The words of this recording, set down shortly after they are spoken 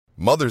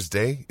Mother's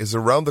Day is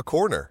around the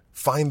corner.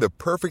 Find the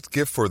perfect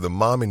gift for the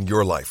mom in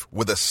your life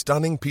with a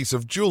stunning piece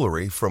of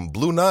jewelry from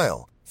Blue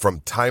Nile.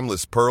 From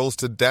timeless pearls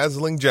to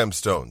dazzling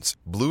gemstones,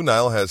 Blue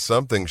Nile has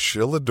something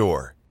she'll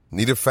adore.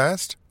 Need it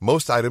fast?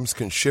 Most items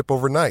can ship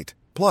overnight.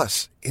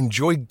 Plus,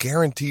 enjoy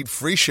guaranteed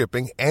free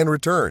shipping and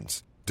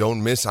returns.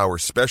 Don't miss our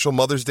special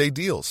Mother's Day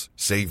deals.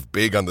 Save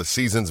big on the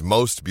season's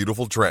most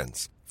beautiful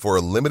trends. For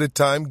a limited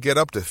time, get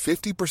up to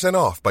 50%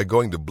 off by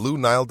going to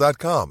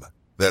BlueNile.com.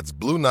 That's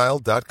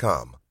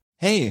BlueNile.com.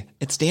 Hey,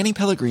 it's Danny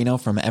Pellegrino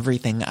from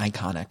Everything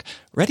Iconic.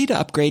 Ready to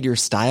upgrade your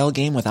style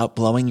game without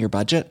blowing your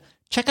budget?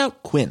 Check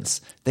out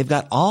Quince. They've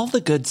got all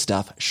the good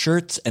stuff,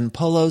 shirts and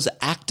polos,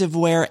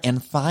 activewear,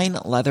 and fine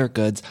leather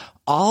goods,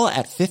 all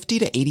at 50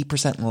 to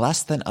 80%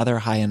 less than other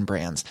high-end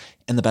brands.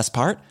 And the best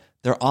part?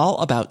 They're all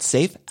about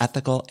safe,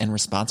 ethical, and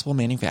responsible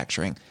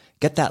manufacturing.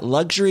 Get that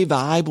luxury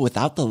vibe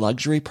without the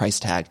luxury price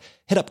tag.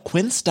 Hit up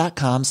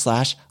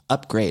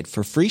quince.com/upgrade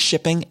for free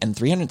shipping and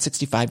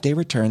 365-day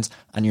returns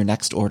on your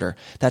next order.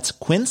 That's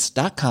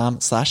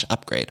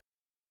quince.com/upgrade.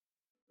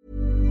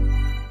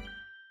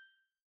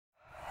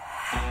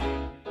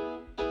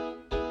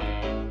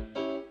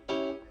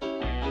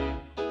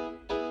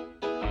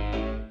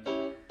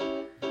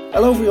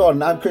 Hello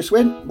everyone, I'm Chris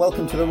Wynn.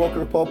 Welcome to the Roker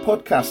Report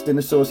podcast in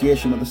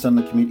association with the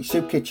Sunderland Community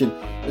Soup Kitchen,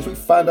 as we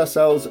find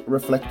ourselves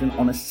reflecting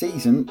on a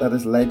season that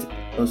has led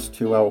us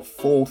to our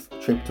fourth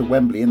trip to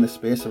Wembley in the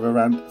space of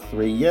around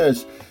 3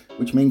 years,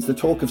 which means the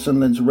talk of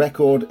Sunderland's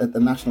record at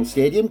the National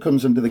Stadium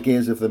comes under the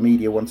gaze of the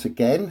media once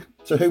again.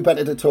 So who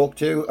better to talk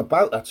to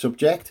about that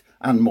subject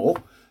and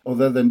more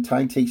other than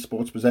Tyne T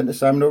Sports presenter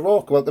Simon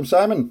O'Rourke. Welcome,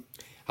 Simon.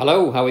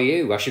 Hello, how are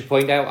you? I should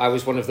point out I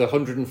was one of the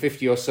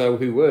 150 or so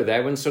who were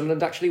there when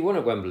Sunderland actually won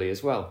at Wembley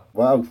as well.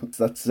 Wow,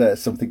 that's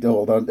something to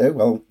hold on to.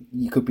 Well,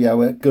 you could be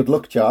our good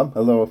luck charm,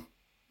 although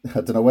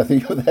I don't know whether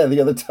you were there the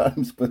other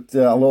times, but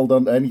I'll hold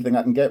on to anything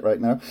I can get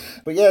right now.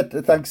 But yeah,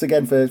 thanks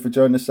again for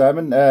joining us,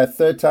 Simon.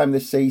 Third time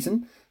this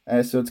season,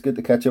 so it's good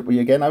to catch up with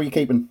you again. How are you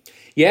keeping?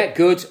 Yeah,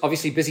 good.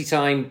 Obviously, busy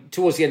time.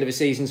 Towards the end of a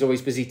season is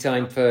always busy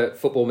time for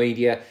football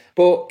media.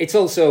 But it's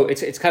also,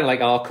 it's kind of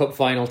like our cup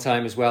final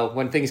time as well.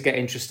 When things get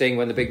interesting,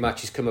 when the big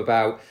matches come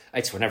about,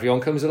 it's when everyone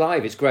comes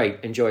alive. It's great.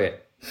 Enjoy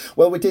it.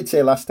 Well, we did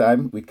say last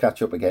time we'd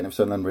catch up again if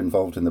Sunderland were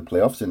involved in the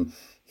playoffs, and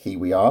here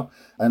we are.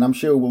 And I'm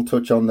sure we'll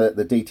touch on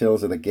the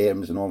details of the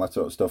games and all that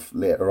sort of stuff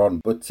later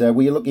on. But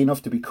were you lucky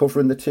enough to be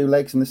covering the two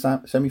legs in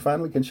the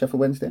semi-final against Sheffield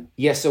Wednesday?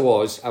 Yes, I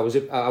was. I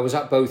was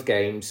at both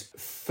games.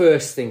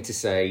 First thing to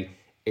say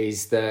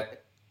is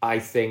that I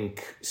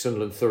think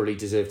Sunderland thoroughly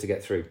deserved to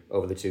get through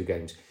over the two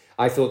games.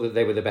 I thought that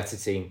they were the better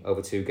team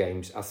over two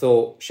games. I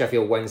thought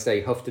Sheffield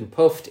Wednesday huffed and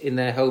puffed in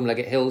their home leg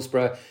at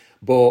Hillsborough,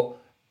 but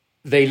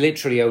they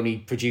literally only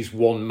produced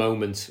one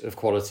moment of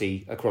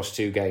quality across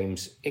two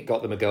games. It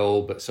got them a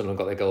goal, but Sunderland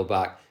got their goal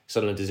back.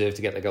 Sunderland deserved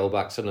to get their goal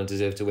back. Sunderland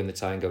deserved to win the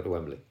tie and go to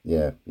Wembley.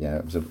 Yeah,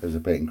 it was a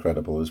bit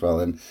incredible as well.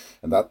 And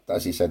that,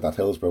 as you said, that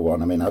Hillsborough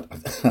one, I mean, I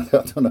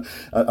don't know,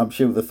 I'm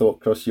sure the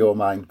thought crossed your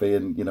mind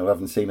being,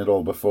 haven't seen it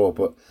all before,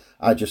 but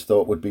I just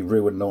thought would be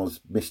ruin those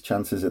missed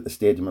chances at the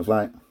Stadium of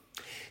Light.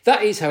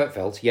 That is how it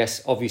felt,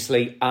 yes,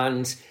 obviously.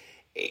 And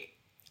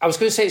I was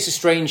going to say it's a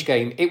strange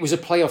game. It was a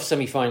playoff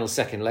semi-final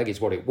second leg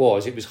is what it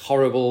was. It was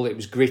horrible, it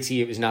was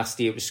gritty, it was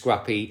nasty, it was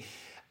scrappy.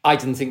 I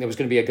didn't think there was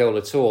going to be a goal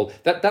at all.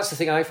 That's the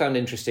thing I found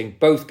interesting.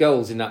 Both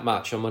goals in that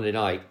match on Monday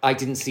night, I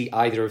didn't see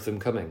either of them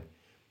coming.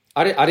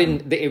 I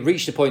didn't. It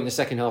reached a point in the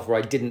second half where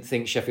I didn't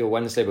think Sheffield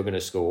Wednesday were going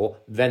to score.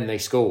 Then they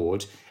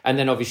scored. And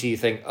then obviously you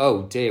think,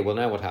 oh dear, well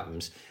now what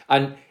happens?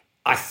 And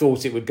I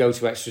thought it would go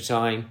to extra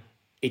time.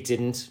 It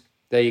didn't.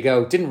 There you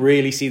go. Didn't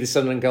really see the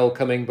Sunderland goal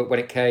coming, but when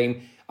it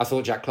came, I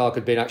thought Jack Clarke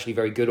had been actually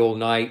very good all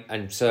night.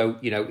 And so,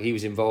 he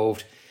was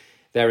involved.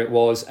 There it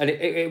was. And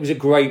it was a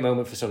great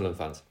moment for Sunderland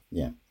fans.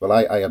 Yeah. Well,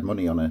 I had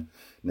money on a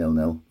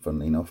 0-0,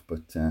 funnily enough,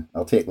 but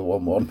I'll take the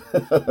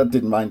 1-1. I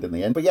didn't mind in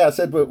the end. But yeah, I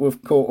said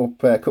we've caught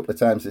up a couple of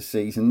times this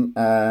season,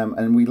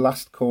 and we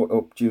last caught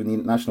up during the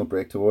international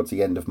break towards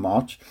the end of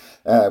March,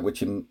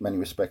 which in many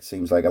respects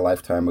seems like a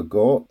lifetime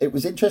ago. It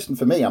was interesting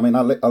for me. I mean,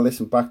 I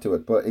listened back to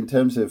it, but in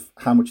terms of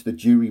how much the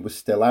jury was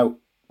still out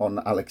on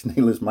Alex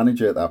Neil as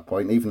manager at that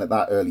point, even at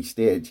that early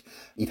stage.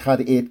 He'd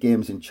had 8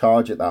 games in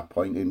charge at that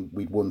point, and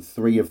we'd won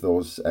 3 of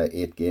those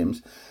 8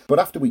 games. But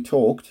after we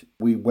talked,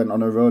 we went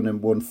on a run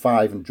and won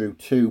 5 and drew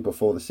 2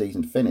 before the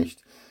season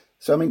finished.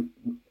 So, I mean,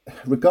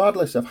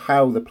 regardless of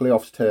how the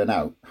playoffs turn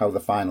out, how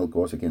the final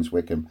goes against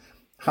Wycombe,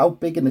 how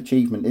big an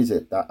achievement is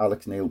it that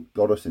Alex Neil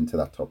got us into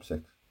that top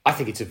 6? I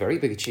think it's a very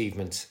big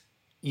achievement.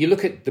 You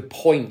look at the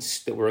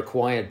points that were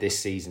acquired this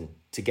season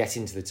to get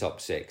into the top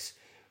 6.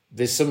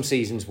 There's some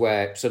seasons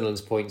where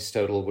Sunderland's points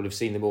total would have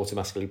seen them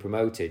automatically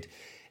promoted.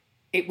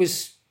 It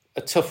was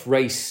a tough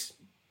race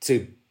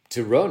to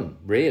run,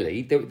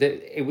 really.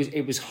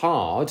 It was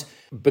hard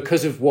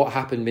because of what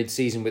happened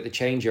mid-season with the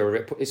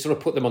changeover. It sort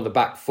of put them on the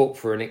back foot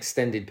for an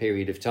extended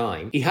period of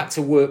time. He had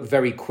to work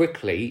very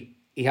quickly.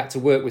 He had to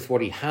work with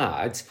what he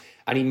had,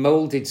 and he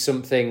moulded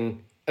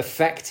something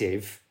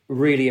effective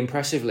really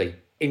impressively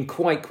in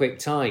quite quick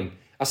time.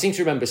 I seem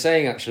to remember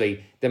saying,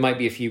 actually, there might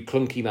be a few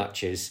clunky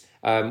matches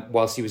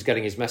whilst he was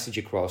getting his message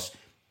across,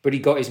 but he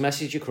got his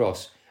message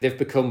across. They've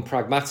become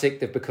pragmatic,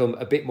 they've become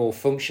a bit more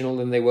functional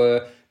than they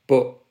were,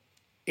 but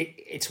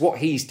it's what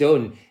he's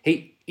done.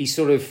 He's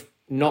sort of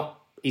not...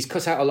 He's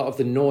cut out a lot of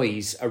the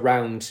noise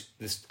around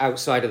the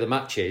outside of the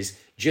matches,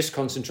 just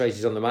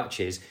concentrated on the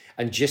matches,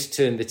 and just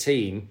turned the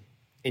team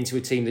into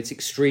a team that's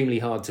extremely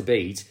hard to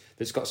beat,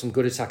 that's got some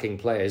good attacking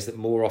players that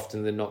more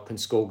often than not can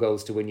score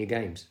goals to win your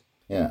games.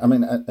 Yeah, I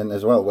mean, and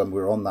as well, when we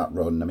were on that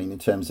run, I mean, in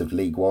terms of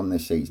League One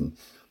this season,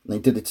 I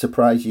mean, did it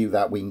surprise you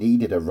that we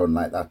needed a run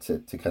like that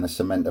to kind of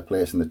cement a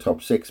place in the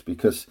top six?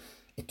 Because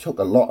it took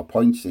a lot of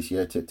points this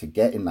year to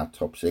get in that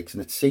top six,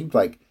 and it seemed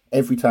like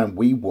every time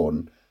we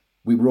won,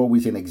 we were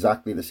always in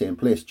exactly the same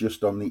place,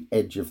 just on the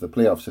edge of the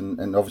playoffs.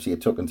 And obviously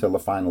it took until the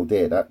final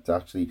day to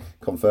actually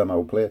confirm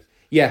our place.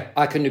 Yeah,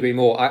 I couldn't agree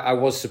more. I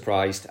was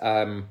surprised.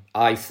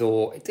 I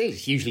thought, it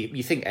is usually,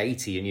 you think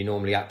 80 and you're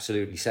normally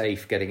absolutely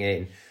safe getting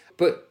in.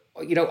 But,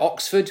 you know,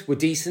 Oxford were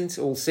decent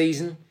all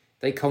season.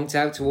 They conked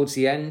out towards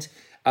the end.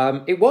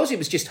 It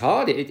was just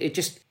hard.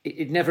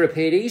 It never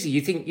appeared easy. You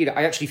think, you know,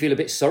 I actually feel a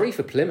bit sorry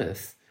for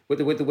Plymouth with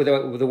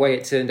the way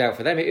it turned out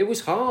for them. It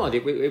was hard.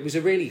 It was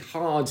a really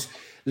hard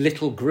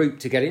little group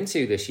to get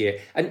into this year.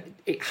 And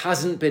it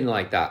hasn't been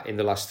like that in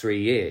the last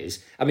 3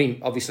 years. I mean,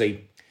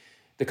 obviously,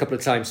 the couple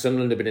of times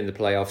Sunderland have been in the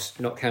playoffs,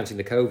 not counting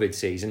the COVID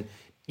season,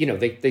 you know,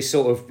 they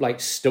sort of like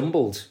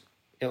stumbled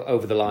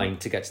over the line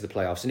to get to the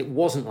playoffs. And it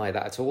wasn't like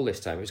that at all this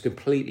time. It was a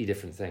completely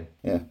different thing.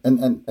 Yeah.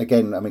 And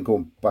again, I mean,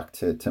 going back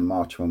to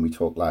March when we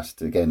talked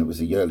last, again, it was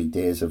the early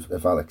days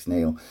of Alex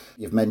Neil.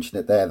 You've mentioned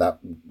it there that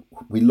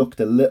we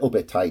looked a little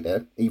bit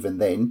tighter, even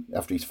then,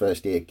 after his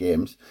first 8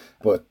 games.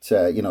 But,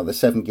 you know, the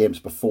 7 games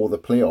before the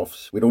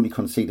playoffs, we'd only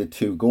conceded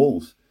 2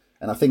 goals.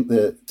 And I think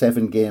the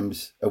 7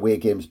 away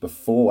games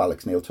before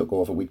Alex Neil took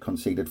over, we'd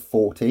conceded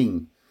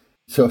 14.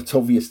 So it's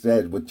obvious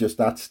there with just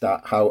that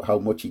stat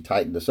how much he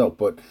tightened us up.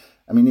 But,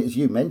 I mean, as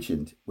you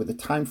mentioned, with the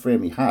time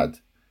frame he had,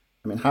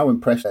 I mean, how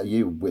impressed are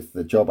you with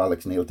the job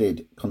Alex Neil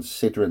did,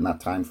 considering that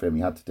time frame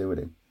he had to do it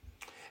in?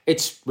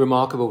 It's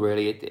remarkable,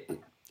 really.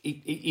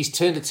 He's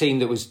turned a team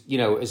that was, you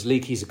know, as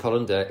leaky as a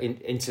colander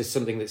into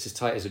something that's as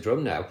tight as a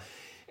drum now.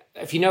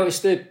 If you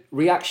notice the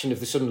reaction of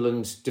the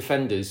Sunderland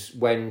defenders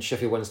when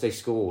Sheffield Wednesday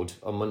scored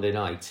on Monday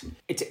night,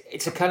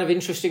 it's a kind of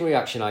interesting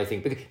reaction, I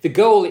think. Because the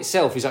goal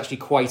itself is actually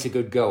quite a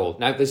good goal.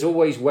 Now, there's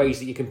always ways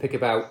that you can pick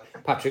about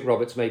Patrick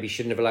Roberts maybe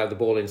shouldn't have allowed the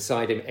ball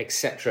inside him,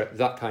 etc.,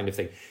 that kind of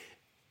thing.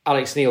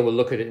 Alex Neil will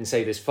look at it and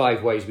say there's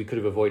 5 ways we could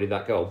have avoided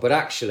that goal. But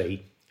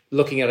actually,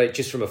 looking at it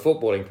just from a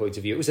footballing point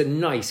of view, it was a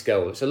nice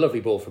goal. It's a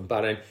lovely ball from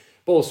Bannon,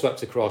 ball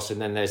swept across,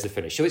 and then there's the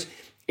finish. So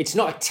it's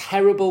not a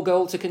terrible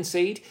goal to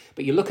concede,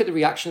 but you look at the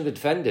reaction of the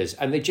defenders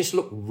and they just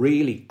look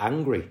really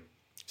angry.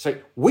 It's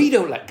like, we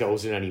don't let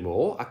goals in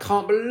anymore. I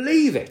can't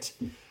believe it.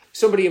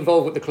 Somebody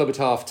involved with the club at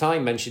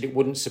half-time mentioned it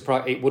wouldn't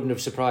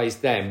have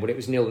surprised them when it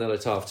was 0-0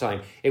 at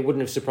half-time. It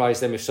wouldn't have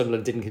surprised them if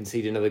Sunderland didn't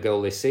concede another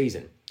goal this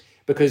season.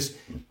 Because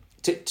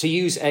to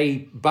use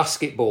a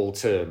basketball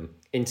term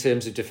in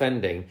terms of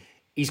defending,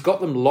 he's got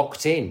them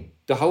locked in.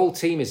 The whole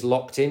team is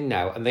locked in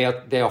now and they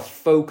are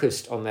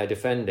focused on their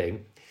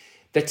defending.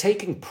 They're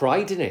taking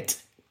pride in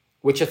it,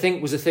 which I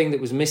think was a thing that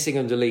was missing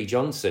under Lee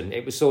Johnson.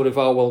 It was sort of,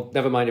 oh, well,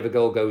 never mind if a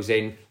goal goes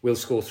in, we'll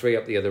score 3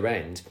 up the other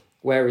end.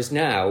 Whereas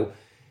now,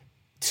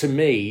 to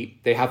me,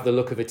 they have the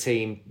look of a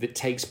team that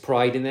takes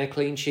pride in their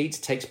clean sheets,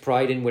 takes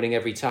pride in winning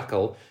every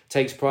tackle,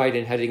 takes pride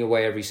in heading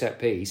away every set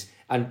piece,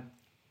 and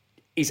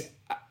is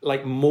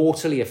like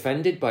mortally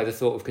offended by the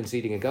thought of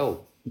conceding a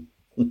goal.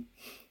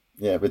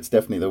 Yeah, it's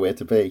definitely the way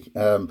to be.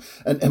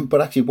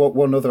 But actually,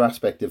 one other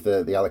aspect of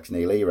the Alex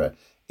Neil era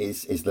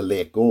is the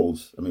late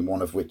goals. I mean,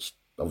 one of which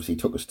obviously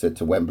took us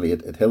to Wembley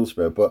at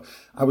Hillsborough. But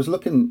I was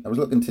looking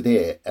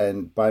today,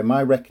 and by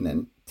my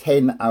reckoning,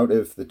 10 out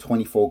of the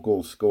 24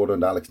 goals scored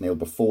under Alex Neil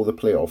before the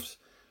playoffs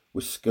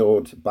was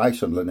scored by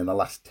Sunderland in the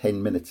last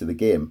 10 minutes of the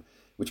game,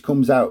 which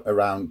comes out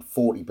around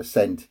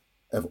 40%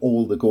 of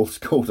all the goals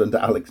scored under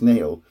Alex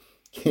Neil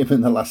came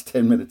in the last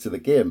 10 minutes of the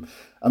game.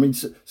 I mean,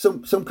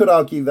 some could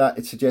argue that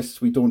it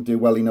suggests we don't do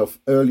well enough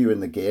earlier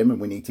in the game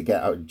and we need to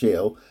get out of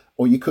jail.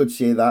 Or you could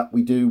say that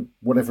we do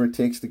whatever it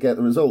takes to get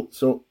the result.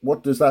 So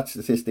what does that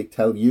statistic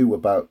tell you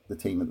about the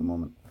team at the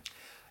moment?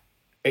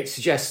 It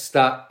suggests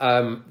that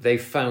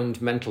they've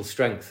found mental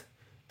strength.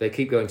 They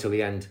keep going till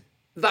the end.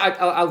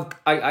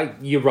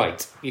 You're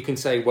right. You can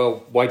say,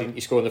 well, why didn't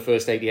you score in the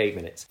first 88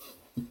 minutes?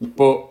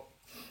 But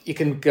you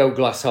can go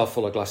glass half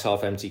full or glass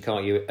half empty,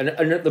 can't you? And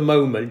at the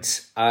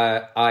moment,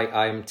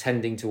 I'm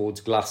tending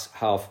towards glass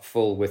half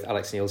full with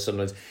Alex Neil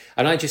Sunderland.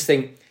 And I just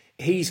think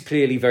he's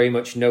clearly very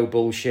much no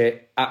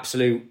bullshit,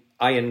 absolute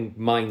iron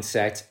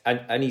mindset.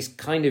 And he's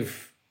kind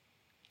of,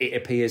 it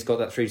appears, got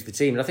that through to the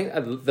team. And I think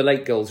the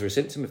late goals are a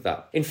symptom of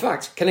that. In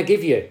fact, can I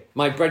give you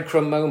my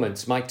breadcrumb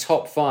moments, my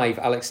top 5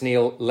 Alex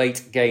Neil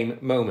late game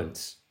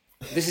moments?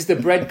 This is the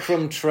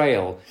breadcrumb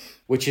trail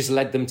which has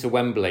led them to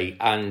Wembley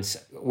and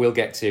we'll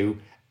get to,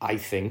 I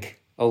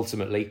think,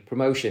 ultimately,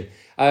 promotion.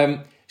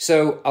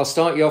 So I'll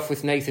start you off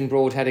with Nathan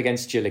Broadhead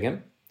against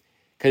Gillingham.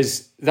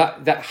 Because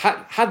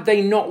had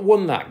they not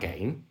won that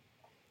game,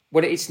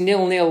 when it's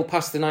 0-0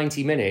 past the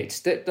 90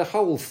 minutes, the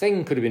whole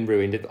thing could have been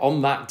ruined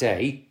on that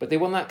day, but they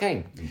won that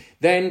game.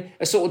 Then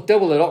a sort of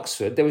double at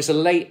Oxford. There was a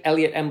late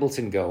Elliot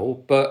Embleton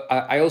goal, but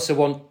I also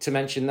want to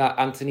mention that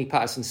Anthony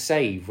Patterson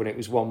save when it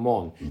was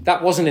 1-1.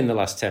 That wasn't in the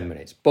last 10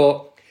 minutes,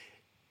 but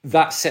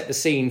that set the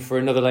scene for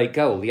another late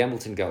goal, the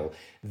Embleton goal.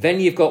 Then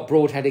you've got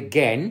Broadhead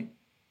again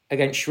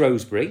against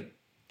Shrewsbury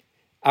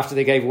after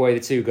they gave away the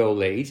 2-goal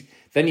lead.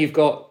 Then you've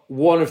got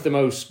one of the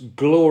most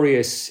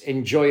glorious,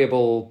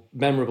 enjoyable,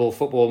 memorable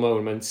football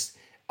moments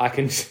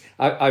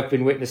I've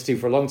been witness to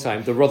for a long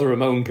time, the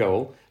Rotherham own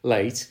goal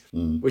late,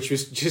 which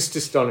was just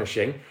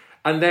astonishing.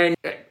 And then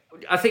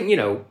I think,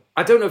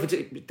 I don't know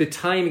if the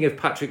timing of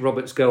Patrick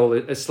Roberts' goal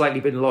has slightly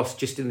been lost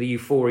just in the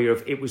euphoria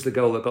of it was the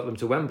goal that got them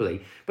to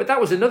Wembley. But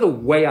that was another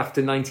way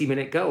after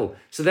 90-minute goal.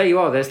 So there you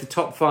are. There's the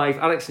top 5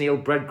 Alex Neil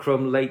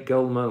breadcrumb late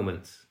goal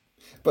moments.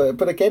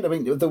 But again, I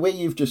mean, the way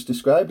you've just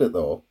described it,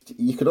 though,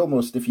 you could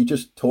almost, if you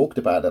just talked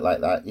about it like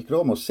that, you could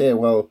almost say,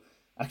 well,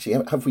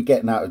 actually, have we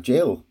getting out of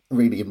jail,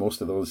 really, in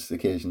most of those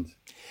occasions?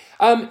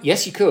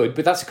 Yes, you could,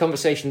 but that's a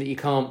conversation that you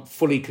can't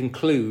fully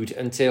conclude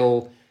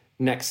until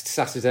next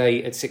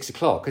Saturday at 6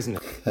 o'clock, isn't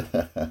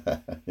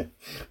it?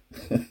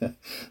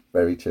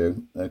 Very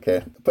true.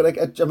 Okay. But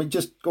I mean,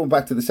 just going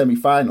back to the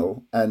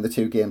semi-final and the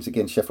 2 games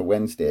against Sheffield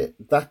Wednesday,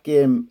 that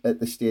game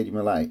at the Stadium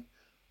of Light,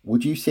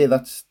 would you say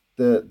that's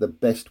the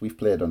best we've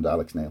played under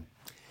Alex Neil?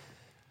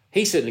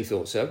 He certainly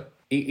thought so.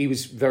 He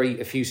was very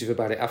effusive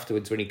about it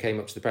afterwards when he came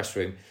up to the press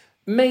room.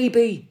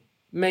 Maybe.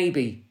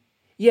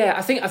 Yeah,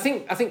 I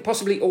think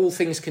possibly all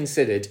things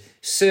considered,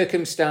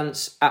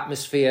 circumstance,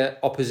 atmosphere,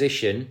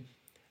 opposition,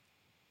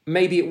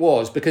 maybe it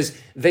was, because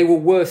they were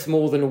worth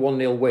more than a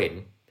 1-0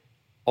 win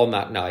on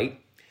that night.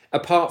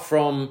 Apart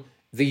from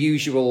the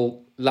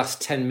usual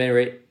last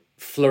 10-minute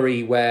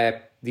flurry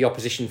where the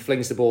opposition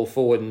flings the ball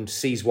forward and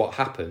sees what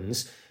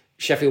happens,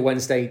 Sheffield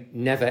Wednesday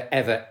never,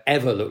 ever,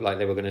 ever looked like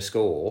they were going to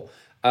score.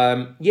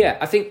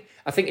 I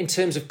think in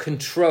terms of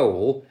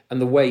control and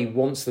the way he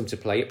wants them to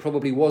play, it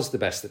probably was the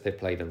best that they've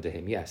played under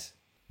him, yes.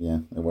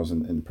 Yeah, it was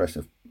an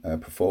impressive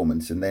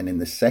performance. And then in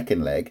the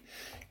second leg,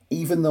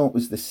 even though it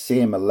was the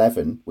same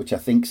 11, which I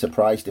think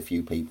surprised a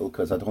few people,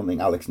 because I don't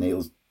think Alex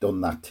Neil's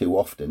done that too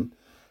often.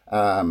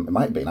 It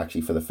might have been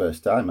actually for the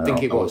first time. I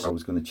think it was. I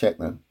was going to check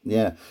that.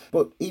 Yeah.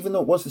 But even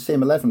though it was the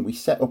same 11, we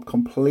set up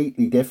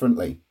completely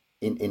differently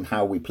in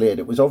how we played.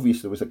 It was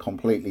obvious there was a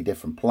completely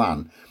different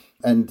plan.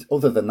 And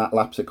other than that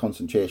lapse of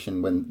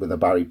concentration with a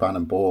Barry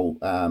Bannon ball,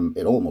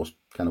 it almost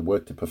kind of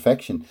worked to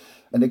perfection.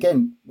 And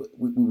again,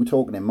 we were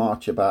talking in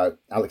March about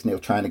Alex Neil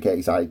trying to get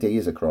his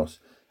ideas across.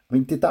 I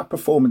mean, did that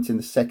performance in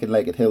the second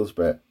leg at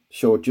Hillsborough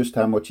show just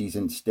how much he's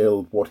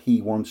instilled what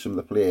he wants from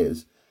the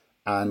players?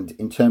 And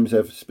in terms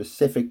of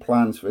specific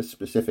plans for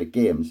specific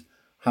games,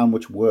 how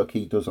much work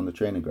he does on the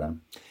training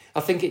ground? I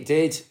think it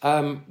did.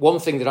 One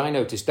thing that I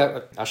noticed,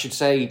 I should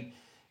say,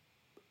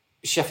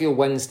 Sheffield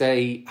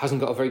Wednesday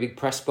hasn't got a very big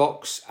press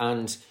box,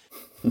 and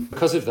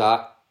because of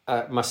that,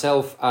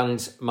 myself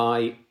and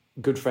my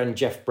good friend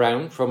Jeff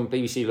Brown from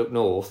BBC Look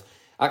North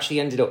actually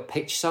ended up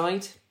pitch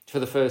side for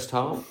the first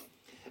half.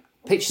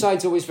 Pitch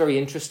side's always very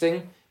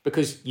interesting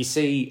because you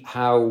see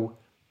how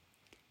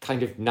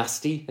kind of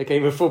nasty a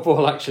game of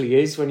football actually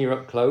is when you're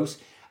up close.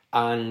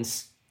 And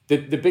the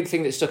big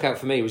thing that stuck out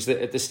for me was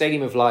that at the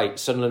Stadium of Light,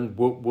 Sunderland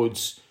would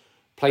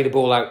play the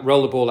ball out,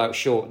 roll the ball out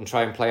short and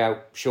try and play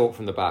out short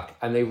from the back.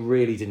 And they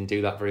really didn't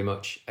do that very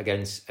much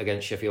against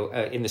Sheffield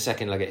in the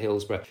second leg at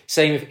Hillsborough.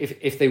 Same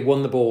if they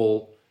won the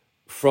ball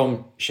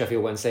from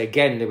Sheffield Wednesday,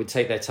 again, they would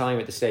take their time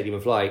at the Stadium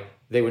of Light.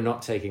 They were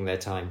not taking their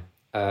time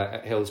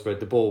at Hillsborough.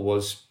 The ball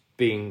was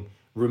being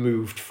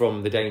removed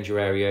from the danger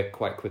area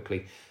quite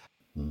quickly.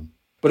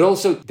 But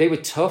also, they were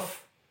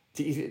tough.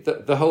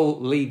 The whole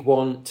League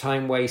One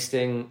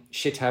time-wasting,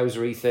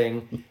 shithousery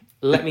thing.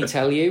 Let me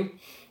tell you,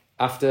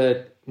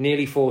 after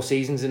nearly 4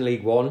 seasons in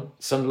League One,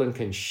 Sunderland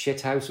can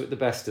shithouse with the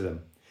best of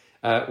them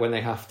when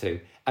they have to.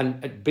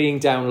 And being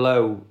down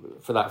low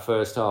for that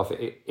first half,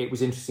 it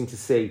was interesting to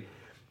see.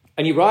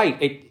 And you're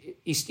right,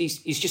 he's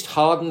just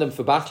hardened them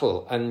for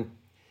battle. And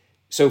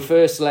so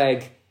first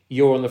leg,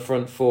 you're on the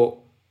front foot.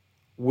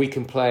 We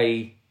can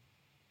play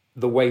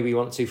the way we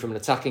want to from an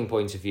attacking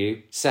point of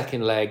view.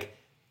 Second leg,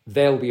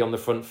 they'll be on the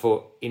front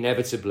foot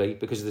inevitably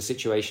because of the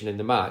situation in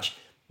the match.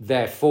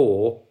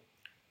 Therefore,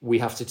 we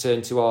have to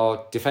turn to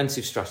our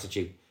defensive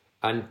strategy.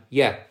 And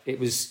yeah, it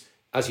was,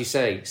 as you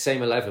say,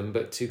 same 11,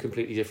 but 2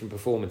 completely different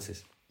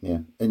performances. Yeah,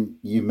 and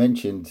you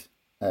mentioned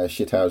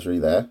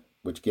shithousery there,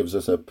 which gives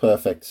us a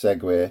perfect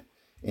segue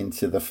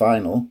into the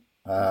final.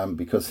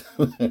 Because,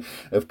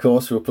 of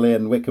course, we're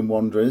playing Wycombe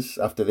Wanderers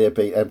after they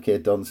beat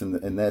MK Dons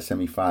in their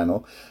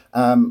semi-final.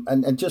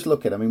 And just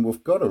looking, I mean,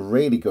 we've got a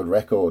really good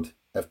record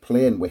of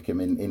playing Wycombe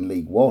in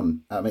League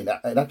One. I mean,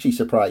 it actually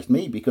surprised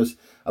me because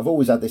I've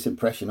always had this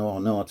impression, oh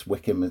no, it's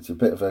Wycombe. It's a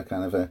bit of a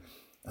kind of a,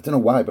 I don't know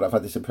why, but I've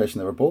had this impression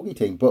they're a bogey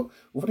team. But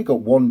we've only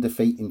got 1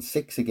 defeat in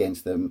 6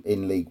 against them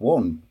in League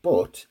One.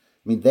 But,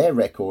 I mean, their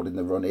record in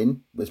the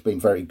run-in has been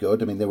very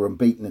good. I mean, they were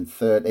unbeaten in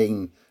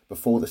 13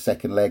 before the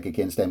second leg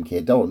against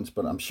MK Dons,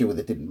 but I'm sure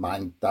they didn't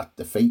mind that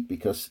defeat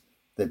because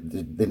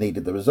they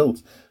needed the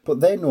results. But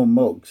they're no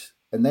mugs,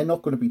 and they're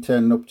not going to be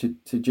turning up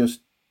to just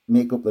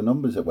make up the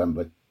numbers at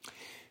Wembley.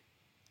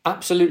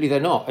 Absolutely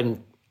they're not.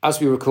 And as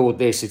we record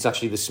this, it's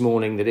actually this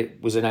morning that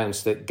it was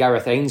announced that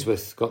Gareth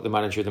Ainsworth got the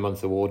Manager of the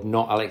Month award,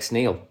 not Alex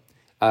Neil,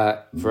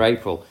 for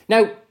April.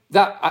 Now,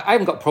 that I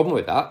haven't got a problem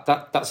with that.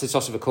 That's the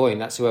toss of a coin.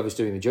 That's whoever's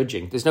doing the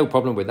judging. There's no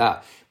problem with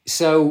that.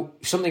 So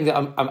something that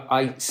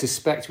I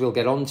suspect we'll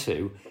get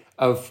onto,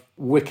 of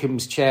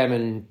Wycombe's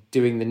chairman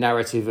doing the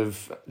narrative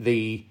of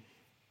the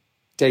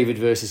David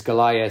versus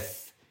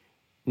Goliath,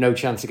 no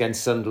chance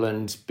against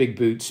Sunderland, big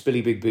boots,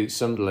 Billy Big Boots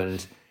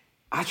Sunderland.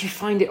 I just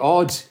find it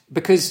odd,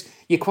 because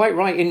you're quite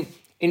right.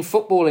 In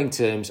footballing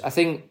terms, I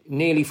think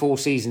nearly 4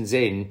 seasons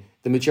in,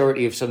 the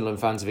majority of Sunderland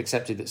fans have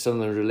accepted that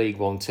Sunderland are a League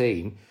One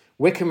team.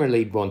 Wycombe are a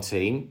League One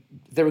team.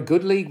 They're a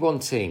good League One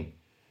team.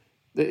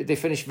 They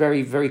finished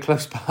very, very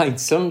close behind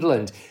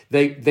Sunderland.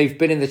 They've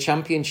been in the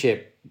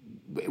Championship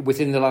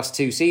within the last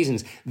 2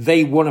 seasons.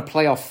 They won a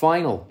playoff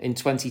final in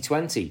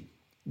 2020.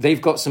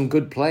 They've got some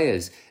good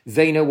players.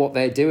 They know what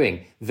they're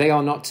doing. They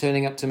are not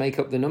turning up to make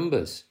up the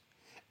numbers.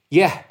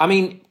 Yeah, I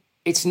mean,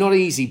 it's not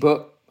easy,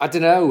 but I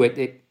don't know.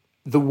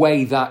 The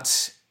way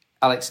that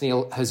Alex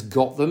Neil has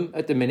got them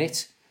at the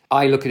minute,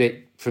 I look at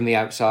it from the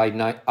outside,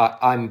 and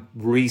I'm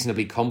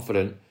reasonably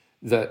confident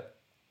that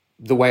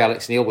the way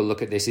Alex Neil will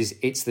look at this is,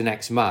 it's the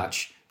next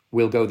match.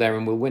 We'll go there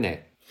and we'll win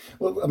it.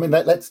 Well, I mean,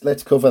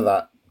 let's cover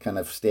that kind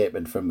of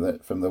statement from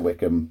the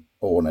Wycombe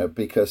owner,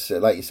 because,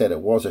 like you said,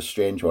 it was a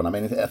strange one. I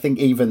mean, I think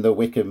even the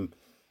Wycombe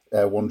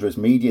Wanderers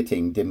media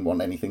team didn't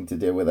want anything to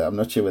do with it. I'm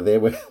not sure whether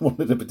they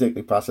wanted to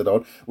particularly pass it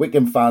on.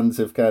 Wycombe fans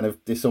have kind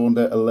of disowned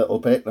it a little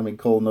bit. I mean,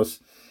 calling us,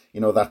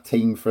 that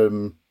team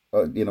from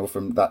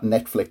that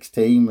Netflix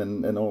team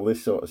and all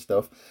this sort of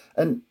stuff.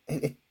 And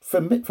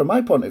from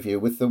my point of view,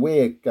 with the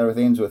way Gareth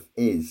Ainsworth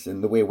is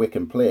and the way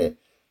Wycombe play,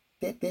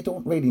 they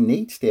don't really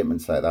need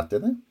statements like that, do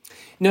they?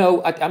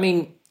 No, I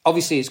mean,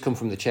 obviously it's come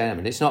from the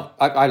chairman. It's not.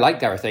 I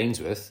like Gareth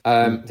Ainsworth.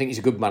 I think he's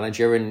a good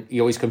manager, and he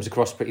always comes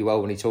across pretty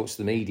well when he talks to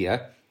the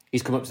media.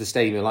 He's come up to the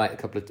Stadium Light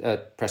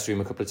press room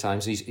a couple of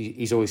times, and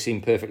he's always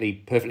seemed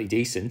perfectly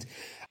decent.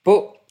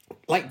 But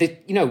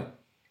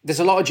there's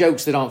a lot of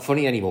jokes that aren't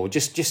funny anymore.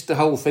 Just the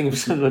whole thing of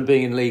Sunderland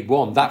being in League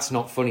One, that's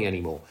not funny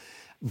anymore.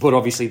 But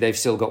obviously they've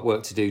still got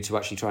work to do to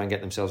actually try and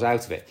get themselves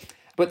out of it.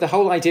 But the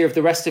whole idea of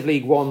the rest of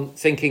League One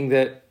thinking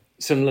that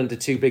Sunderland are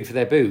too big for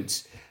their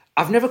boots,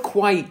 I've never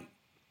quite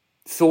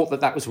thought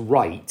that was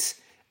right.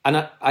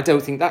 And I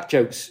don't think that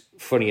joke's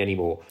funny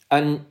anymore.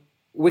 And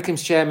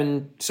Wycombe's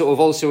chairman sort of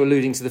also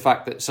alluding to the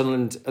fact that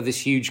Sunderland are this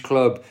huge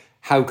club.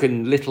 How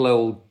can little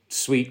old,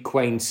 sweet,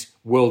 quaint,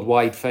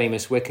 worldwide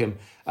famous Wycombe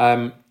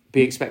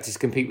be expected to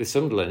compete with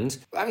Sunderland?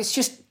 I mean, it's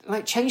just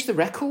like, change the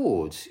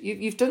record.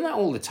 You've done that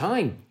all the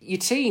time. Your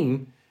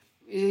team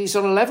is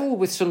on a level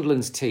with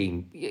Sunderland's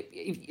team.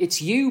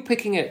 It's you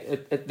picking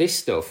at this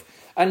stuff.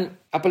 And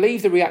I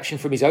believe the reaction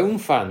from his own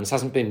fans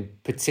hasn't been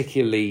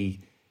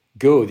particularly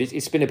good.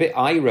 It's been a bit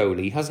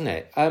eye-rolly, hasn't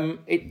it?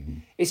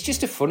 It's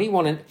just a funny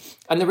one.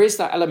 And there is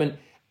that element.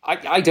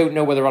 I don't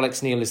know whether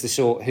Alex Neil is the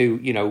sort who,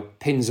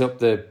 pins up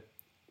the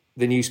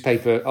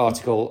newspaper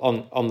article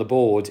on the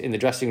board in the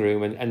dressing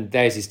room and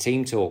there's his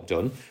team talk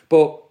done.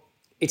 But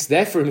it's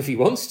there for him if he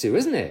wants to,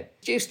 isn't it?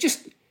 It's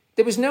just,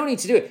 there was no need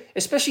to do it,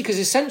 especially because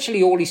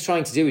essentially all he's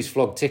trying to do is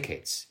flog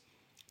tickets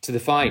to the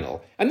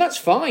final. And that's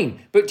fine.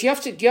 But do you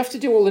have to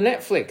do all the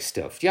Netflix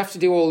stuff? Do you have to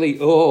do all the,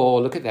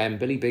 look at them,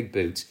 Billy Big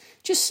Boots?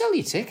 Just sell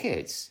your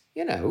tickets,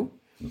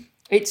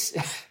 It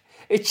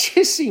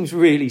just seems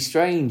really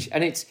strange.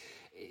 And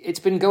it's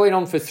been going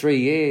on for 3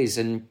 years,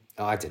 and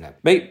I don't know.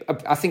 Maybe,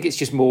 I think it's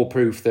just more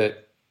proof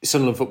that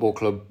Sunderland Football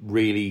Club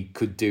really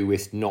could do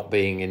with not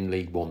being in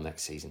League One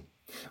next season.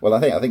 Well,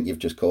 I think you've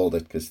just called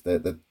it, because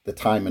the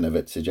timing of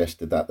it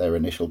suggested that their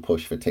initial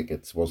push for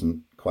tickets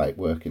wasn't quite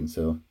working.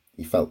 So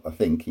he felt, I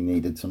think, he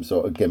needed some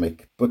sort of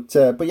gimmick. But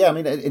yeah, I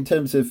mean, in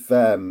terms of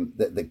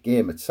the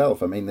game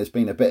itself, I mean, there's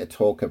been a bit of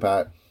talk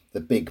about the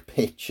big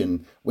pitch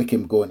and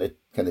Wycombe going to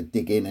kind of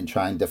dig in and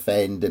try and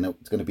defend, and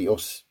it's going to be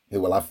us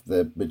who will have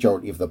the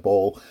majority of the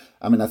ball.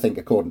 I mean, I think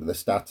according to the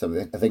stats,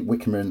 I think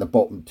Wycombe are in the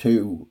bottom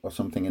 2 or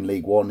something in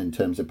League One in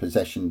terms of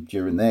possession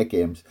during their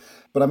games.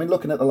 But I mean,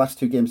 looking at the last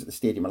 2 games at the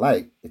Stadium of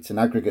Light, it's an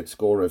aggregate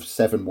score of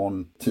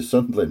 7-1 to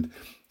Sunderland.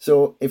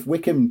 So if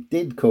Wycombe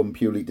did come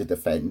purely to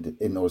defend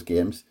in those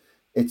games,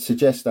 it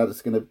suggests that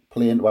it's going to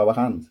play into our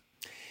hands.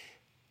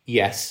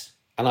 Yes,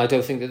 and I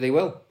don't think that they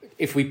will.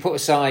 If we put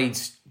aside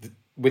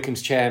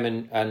Wycombe's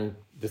chairman and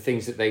the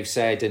things that they've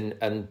said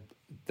and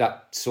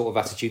that sort of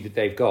attitude that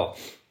they've got,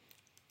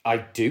 I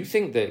do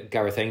think that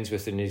Gareth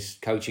Ainsworth and his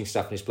coaching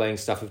staff and his playing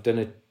staff have done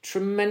a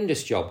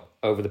tremendous job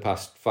over the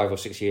past 5 or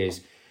 6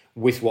 years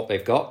with what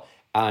they've got.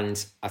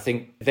 And I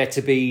think they're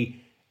to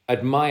be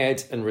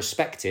admired and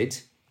respected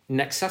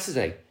next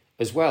Saturday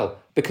as well,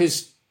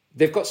 because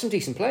they've got some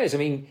decent players. I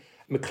mean,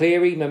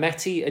 McCleary,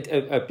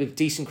 Mehmeti are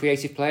decent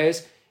creative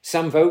players.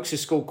 Sam Vokes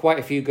has scored quite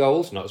a few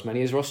goals, not as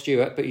many as Ross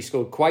Stewart, but he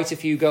scored quite a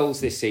few goals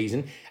this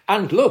season.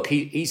 And look,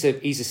 he's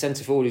a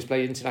centre forward who's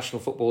played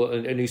international football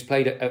and who's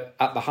played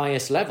at the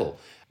highest level.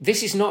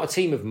 This is not a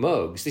team of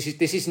mugs.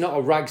 This is not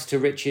a rags to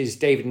riches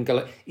David and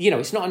Goliath.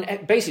 It's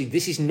not basically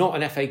this is not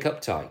an FA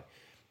Cup tie.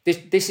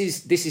 This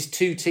is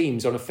two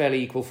teams on a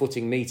fairly equal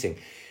footing meeting.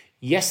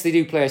 Yes, they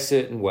do play a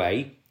certain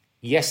way.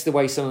 Yes, the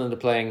way Sunderland are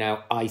playing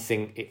now, I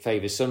think it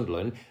favours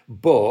Sunderland.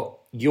 But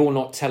you're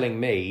not telling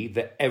me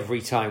that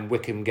every time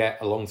Wycombe get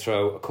a long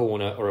throw, a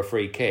corner or a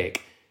free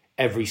kick,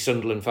 every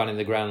Sunderland fan in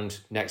the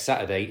ground next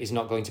Saturday is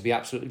not going to be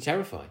absolutely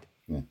terrified.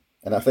 Yeah.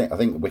 And I think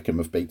Wycombe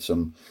have beat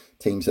some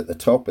teams at the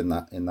top in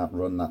that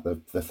run, that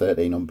the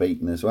 13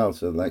 unbeaten as well.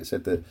 So like I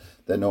said,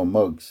 they're no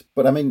mugs.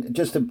 But I mean,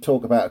 just to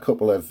talk about a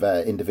couple of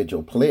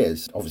individual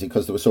players, obviously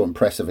because they were so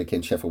impressive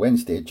against Sheffield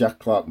Wednesday, Jack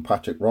Clarke and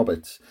Patrick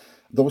Roberts,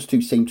 those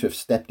two seem to have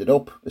stepped it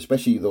up,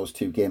 especially those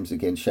two games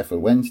against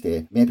Sheffield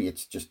Wednesday. Maybe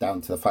it's just down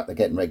to the fact they're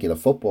getting regular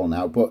football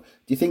now. But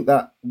do you think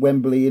that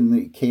Wembley and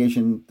the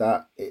occasion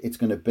that it's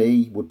going to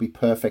be would be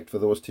perfect for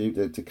those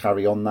two to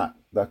carry on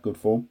that good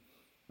form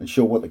and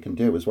show what they can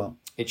do as well?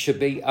 It should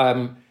be.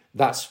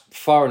 That's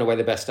far and away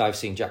the best I've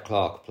seen Jack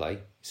Clarke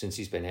play since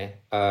he's been here.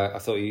 I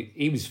thought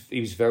he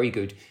was very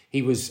good.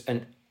 He was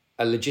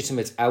a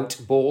legitimate out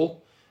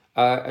ball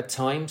at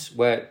times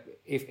where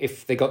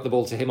if they got the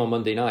ball to him on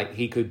Monday night,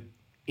 he could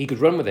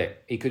run with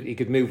it. He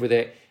could move with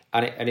it,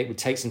 and it would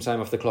take some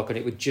time off the clock, and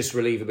it would just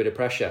relieve a bit of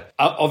pressure.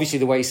 Obviously,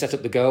 the way he set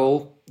up the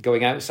goal,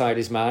 going outside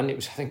his man, it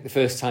was, I think, the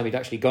first time he'd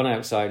actually gone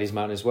outside his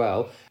man as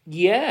well.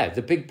 Yeah,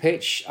 the big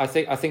pitch, I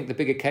think the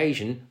big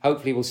occasion,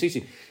 hopefully will suit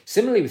him.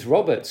 Similarly with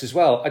Roberts as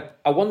well.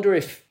 I wonder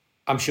if,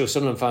 I'm sure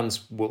Sunderland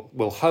fans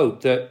will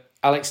hope that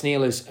Alex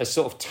Neil has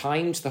sort of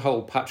timed the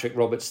whole Patrick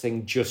Roberts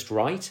thing just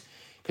right,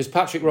 because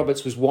Patrick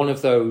Roberts was one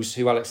of those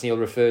who Alex Neil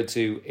referred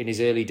to in his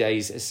early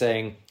days as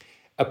saying,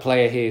 a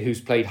player here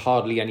who's played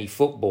hardly any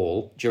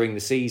football during the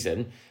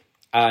season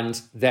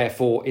and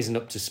therefore isn't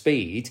up to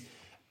speed.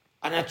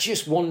 And I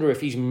just wonder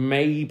if he's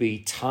maybe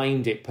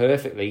timed it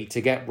perfectly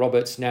to get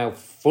Roberts now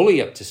fully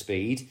up to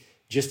speed,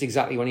 just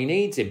exactly when he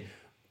needs him.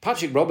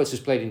 Patrick Roberts has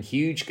played in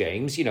huge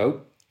games.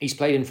 He's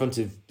played in front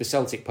of the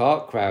Celtic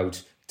Park crowd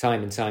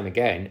time and time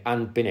again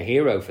and been a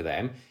hero for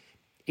them.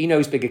 He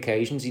knows big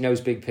occasions, he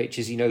knows big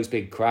pitches, he knows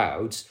big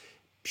crowds.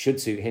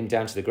 Should suit him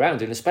down to the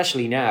ground. And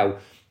especially now,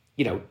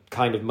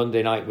 kind of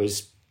Monday night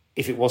was,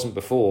 if it wasn't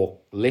before,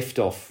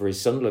 lift-off for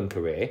his Sunderland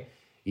career.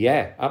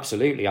 Yeah,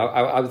 absolutely.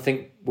 I would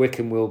think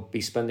Wycombe will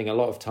be spending a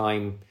lot of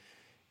time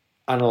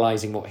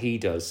analysing what he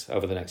does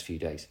over the next few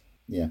days.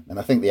 Yeah, and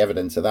I think the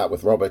evidence of that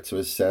with Roberts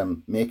was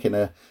making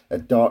a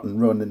dart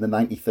and run in the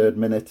 93rd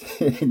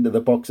minute into the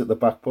box at the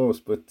back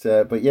post.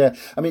 But yeah,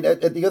 I mean,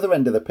 at the other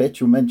end of the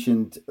pitch, you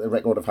mentioned the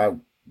record of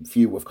how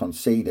few have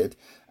conceded.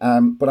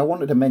 But I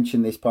wanted to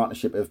mention this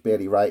partnership of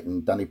Bailey Wright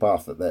and Danny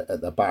Batth at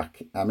the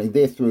back. I mean,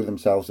 they threw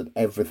themselves at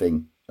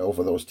everything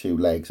over those two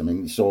legs. I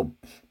mean, you saw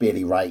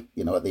Bailey Wright,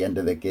 at the end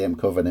of the game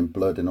covered in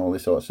blood and all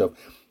this sort of stuff.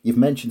 You've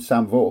mentioned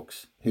Sam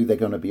Vokes, who they're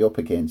going to be up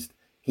against.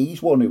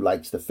 He's one who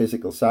likes the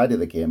physical side of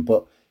the game,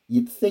 but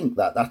you'd think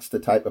that that's the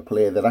type of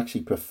player that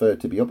actually prefer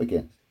to be up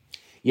against.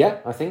 Yeah,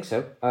 I think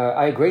so.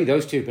 I agree.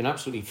 Those two have been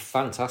absolutely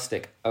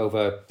fantastic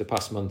over the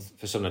past month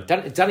for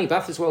Sunderland. Danny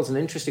Batth as well is an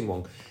interesting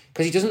one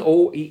because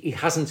he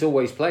hasn't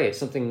always played. It's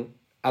something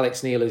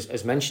Alex Neil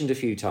has mentioned a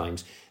few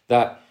times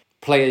that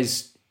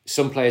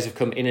some players have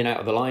come in and out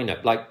of the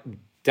lineup. Like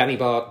Danny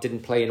Batth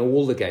didn't play in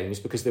all the games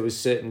because there was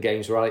certain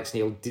games where Alex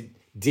Neil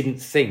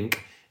didn't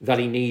think that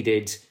he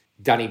needed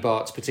Danny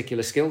Bart's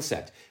particular skill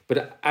set.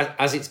 But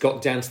as it's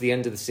got down to the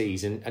end of the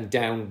season and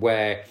down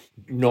where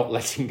not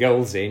letting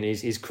goals in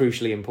is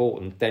crucially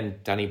important, then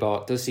Danny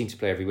Batth does seem to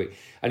play every week.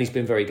 And he's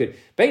been very good.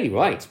 Bailey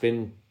Wright's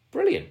been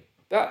brilliant.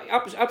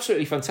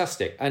 Absolutely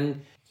fantastic.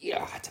 And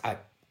yeah,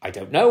 I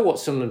don't know what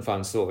Sunderland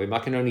fans thought of him. I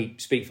can only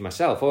speak for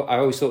myself. I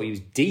always thought he was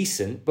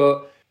decent,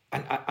 but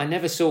I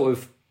never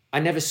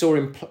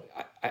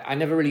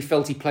really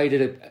felt he played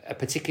at a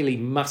particularly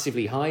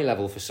massively high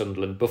level for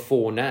Sunderland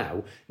before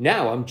now.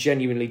 Now I'm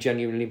genuinely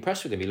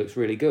impressed with him. He looks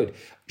really good.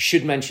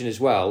 Should mention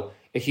as well,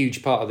 a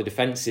huge part of the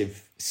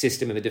defensive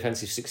system and the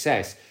defensive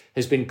success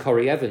has been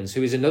Corey Evans,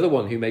 who is another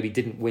one who maybe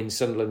didn't win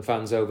Sunderland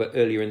fans over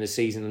earlier in the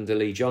season under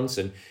Lee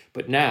Johnson,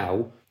 but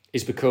now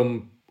has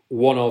become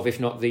one of, if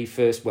not the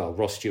first, well,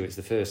 Ross Stewart's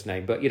the first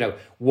name, but,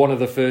 one of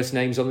the first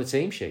names on the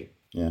team sheet.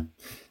 Yeah,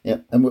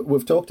 and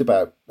we've talked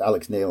about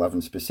Alex Neil having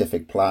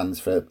specific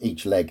plans for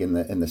each leg in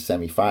the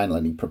semi-final,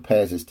 and he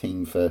prepares his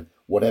team for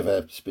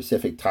whatever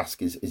specific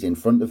task is in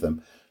front of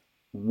them.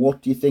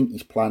 What do you think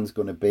his plan's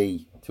going to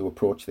be to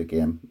approach the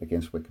game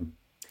against Wycombe?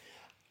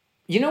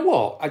 You know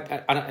what?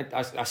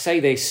 I say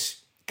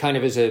this kind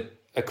of as a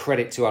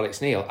credit to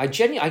Alex Neil. I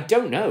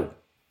don't know.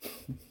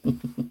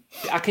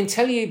 I can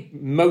tell you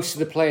most of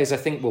the players I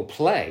think will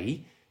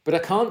play, but I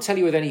can't tell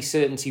you with any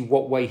certainty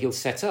what way he'll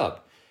set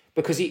up.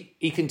 Because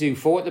he can do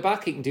 4 at the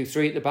back, he can do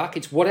 3 at the back.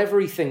 It's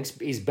whatever he thinks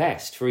is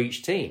best for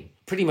each team.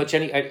 Pretty much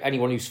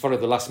anyone who's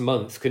followed the last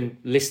month can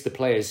list the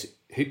players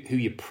who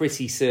you're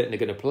pretty certain are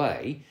going to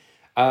play.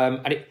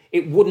 And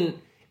it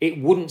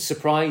wouldn't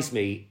surprise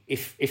me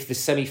if the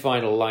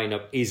semi-final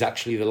lineup is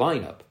actually the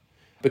lineup,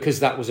 because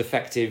that was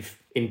effective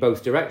in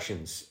both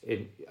directions,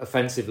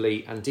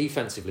 offensively and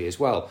defensively as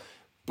well.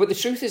 But the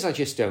truth is, I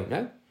just don't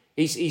know.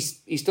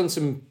 He's done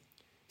some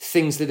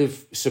things that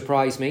have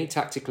surprised me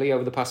tactically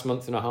over the past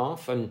month and a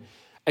half, and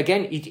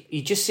again,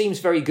 he just seems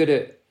very good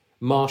at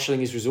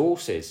marshalling his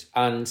resources,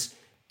 and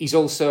he's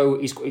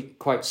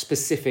quite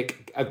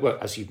specific. Well,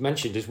 as you've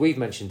mentioned, as we've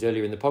mentioned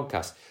earlier in the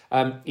podcast,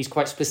 he's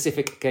quite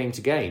specific game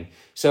to game.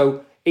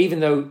 So even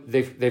though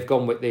they've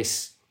gone with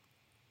this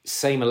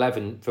same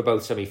 11 for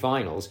both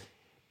semi-finals,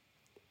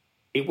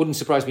 it wouldn't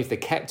surprise me if they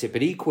kept it.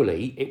 But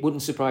equally, it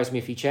wouldn't surprise me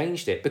if he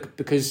changed it,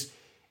 because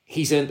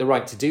he's earned the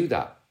right to do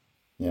that.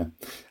 Yeah,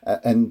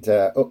 and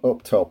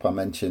up top, I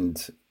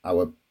mentioned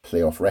our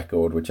playoff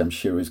record, which I'm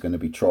sure is going to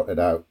be trotted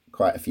out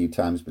quite a few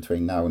times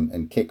between now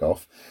and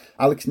kick-off.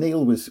 Alex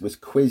Neil was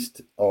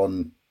quizzed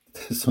on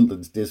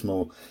Sunderland's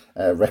dismal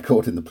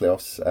record in the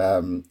playoffs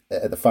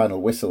at the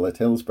final whistle at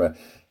Hillsborough,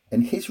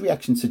 and his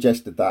reaction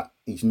suggested that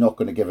he's not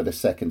going to give it a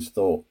second's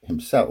thought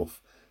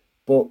himself.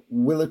 But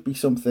will it be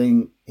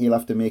something he'll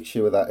have to make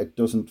sure that it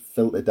doesn't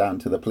filter down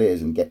to the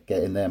players and get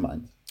in their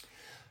minds?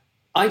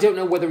 I don't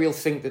know whether he'll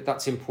think that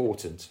that's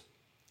important.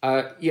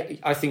 Yeah,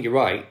 I think you're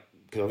right,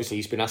 because obviously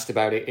he's been asked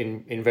about it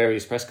in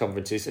various press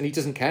conferences, and he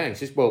doesn't care. He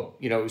says, well,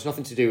 it was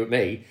nothing to do with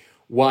me.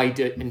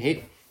 And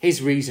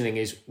his reasoning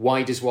is,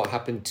 why does what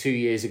happened 2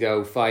 years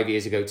ago, 5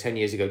 years ago, 10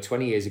 years ago,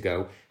 20 years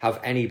ago have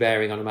any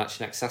bearing on a match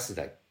next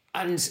Saturday?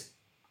 And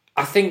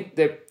I think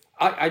that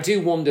I do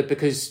wonder,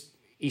 because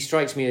he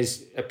strikes me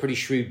as a pretty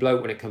shrewd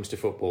bloke when it comes to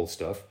football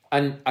stuff.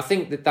 And I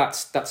think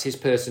that's his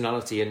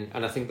personality,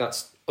 and I think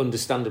that's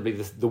understandably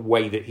the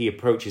way that he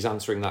approaches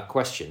answering that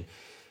question.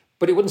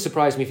 But it wouldn't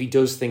surprise me if he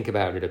does think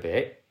about it a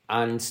bit,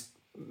 and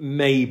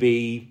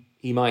maybe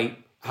he might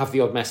have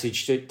the odd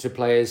message to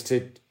players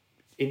to,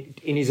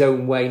 in his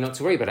own way, not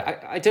to worry about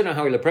it. I don't know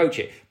how he'll approach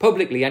it.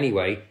 Publicly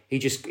anyway, he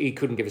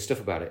couldn't give a stuff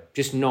about it.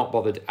 Just not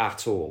bothered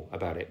at all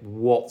about it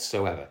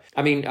whatsoever.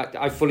 I mean,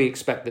 I fully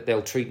expect that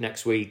they'll treat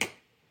next week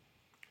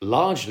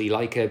largely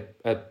like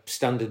a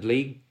standard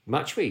league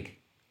match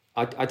week.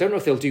 I don't know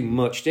if they'll do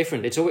much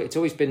different. It's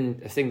always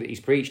been a thing that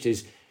he's preached,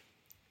 is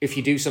if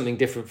you do something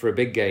different for a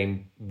big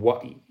game,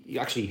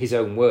 actually his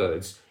own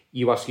words,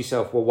 you ask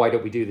yourself, well, why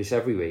don't we do this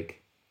every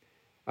week?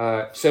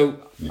 I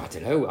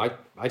don't know.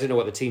 I don't know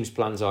what the team's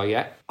plans are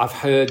yet. I've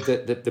heard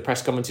that the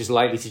press conference is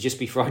likely to just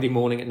be Friday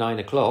morning at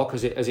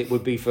 9:00, as it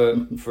would be for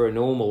a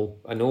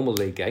normal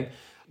league game.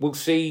 We'll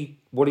see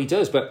what he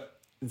does, but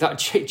that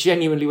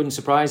genuinely wouldn't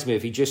surprise me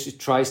if he just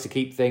tries to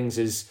keep things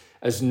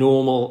as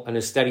normal and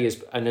as steady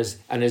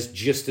as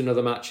just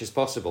another match as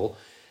possible,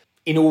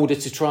 in order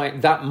to try.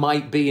 That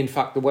might be, in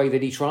fact, the way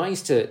that he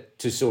tries to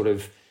sort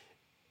of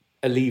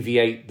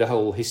alleviate the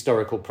whole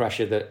historical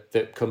pressure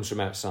that comes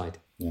from outside.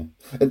 Yeah,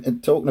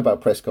 and talking about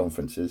press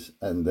conferences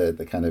and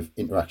the kind of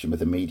interaction with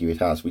the media it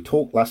has, we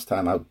talked last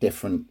time how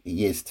different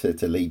he is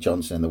to Lee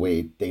Johnson and the way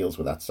he deals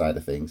with that side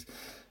of things.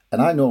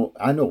 And I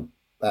know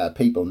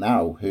people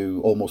now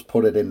who almost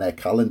put it in their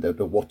calendar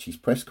to watch his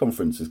press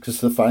conferences because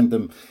they find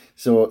them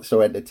so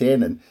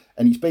entertaining.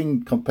 And he's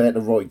been compared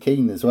to Roy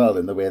Keane as well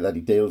in the way that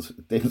he deals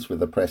with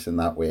the press in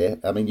that way.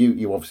 I mean,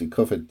 you obviously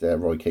covered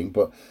Roy Keane,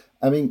 but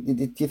I mean,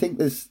 do you think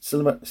there's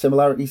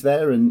similarities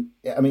there? And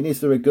I mean,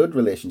 is there a good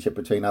relationship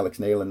between Alex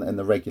Neil and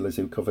the regulars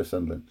who cover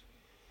Sunderland?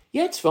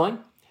 Yeah, it's fine.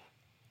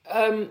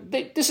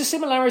 There's a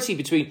similarity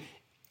between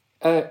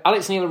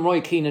Alex Neil and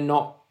Roy Keane are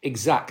not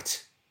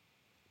exact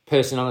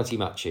personality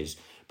matches,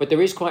 but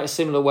there is quite a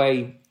similar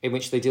way in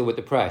which they deal with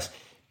the press,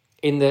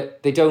 in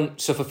that they don't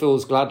suffer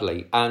fools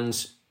gladly.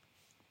 And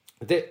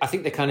I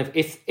think they kind of,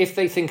 if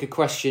they think a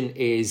question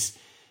is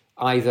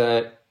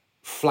either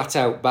flat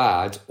out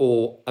bad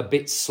or a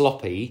bit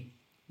sloppy,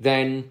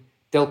 then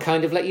they'll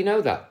kind of let you know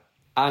that.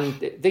 And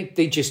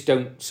they just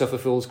don't suffer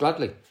fools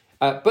gladly.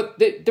 But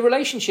the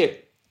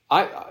relationship,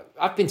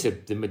 I've been to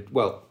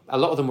a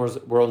lot of them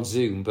were on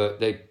Zoom, but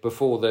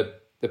before the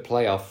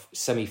playoff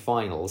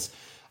semi-finals,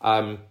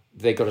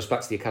 they got us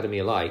back to the Academy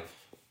of Light.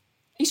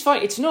 He's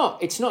fine. It's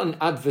not an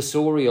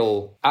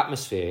adversarial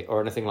atmosphere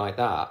or anything like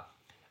that.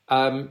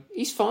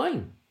 He's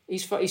fine.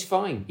 He's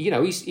fine.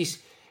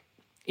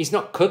 He's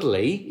not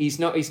cuddly. He's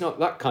not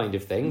that kind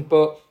of thing.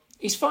 But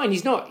he's fine.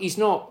 He's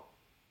not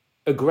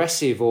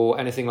aggressive or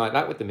anything like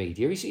that with the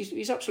media.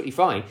 He's absolutely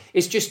fine.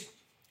 It's just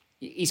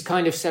he's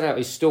kind of set out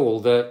his stall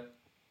that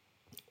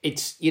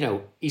it's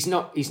he's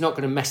not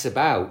going to mess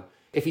about.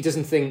 If he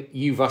doesn't think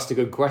you've asked a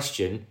good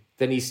question,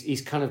 then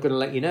he's kind of going to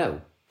let you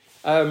know.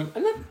 And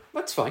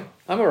that's fine.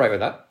 I'm all right with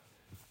that.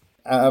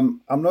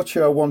 I'm not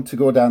sure I want to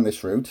go down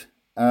this route,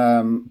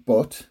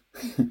 but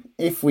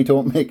if we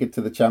don't make it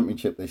to the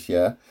Championship this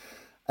year,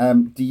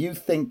 do you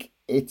think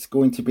it's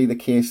going to be the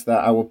case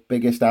that our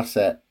biggest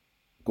asset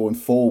going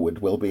forward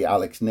will be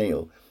Alex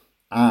Neil?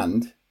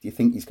 And Do you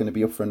think he's going to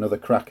be up for another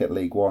crack at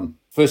League One?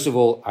 First of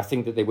all, I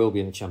think that they will be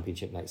in the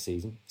Championship next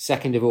season.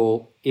 Second of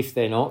all, if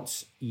they're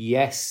not,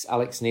 yes,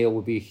 Alex Neil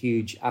would be a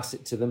huge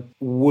asset to them.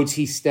 Would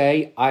he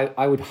stay?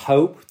 I would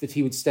hope that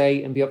he would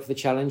stay and be up for the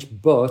challenge,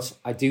 but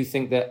I do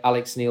think that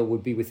Alex Neil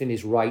would be within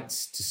his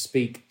rights to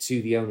speak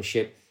to the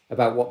ownership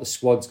about what the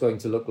squad's going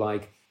to look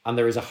like. And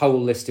there is a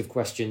whole list of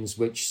questions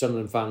which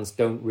Sunderland fans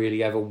don't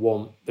really ever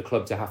want the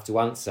club to have to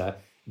answer,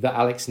 that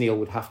Alex Neil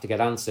would have to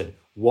get answered.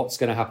 What's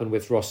going to happen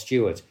with Ross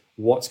Stewart?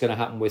 What's going to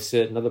happen with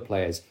certain other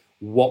players?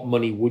 What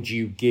money would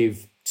you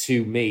give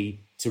to me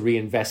to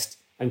reinvest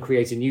and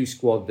create a new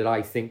squad that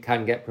I think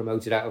can get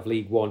promoted out of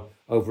League One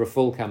over a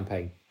full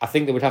campaign? I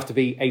think there would have to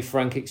be a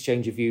frank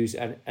exchange of views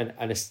and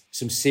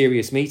some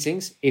serious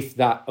meetings if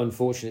that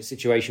unfortunate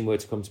situation were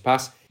to come to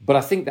pass. But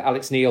I think that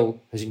Alex Neil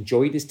has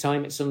enjoyed his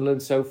time at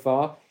Sunderland so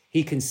far.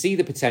 He can see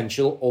the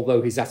potential,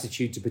 although his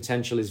attitude to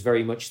potential is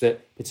very much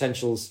that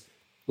potential's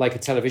like a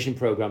television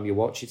programme you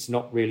watch. It's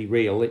not really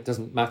real. It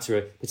doesn't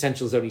matter.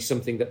 Potential is only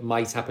something that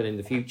might happen in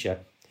the future.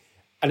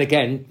 And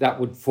again, that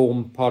would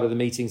form part of the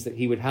meetings that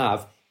he would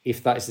have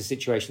if that is the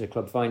situation the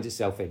club finds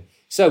itself in.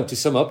 So to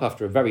sum up,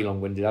 after a very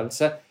long-winded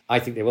answer, I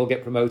think they will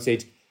get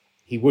promoted.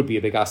 He would be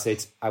a big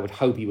asset. I would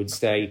hope he would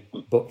stay,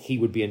 but he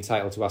would be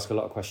entitled to ask a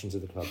lot of questions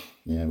of the club.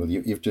 Yeah, well,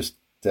 you've just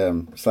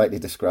slightly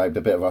described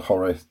a bit of a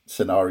horror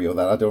scenario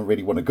that I don't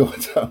really want to go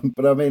down.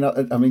 But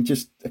I mean,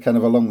 just kind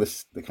of along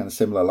the kind of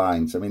similar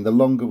lines. I mean, the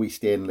longer we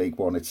stay in League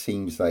One, it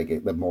seems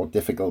like the more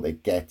difficult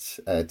it gets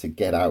to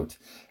get out.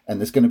 And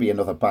there's going to be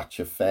another batch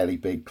of fairly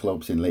big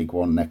clubs in League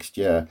One next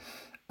year.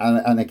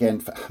 And again,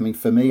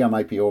 for me, I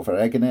might be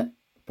over-egging it,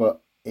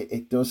 but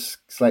it does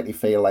slightly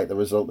feel like the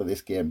result of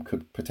this game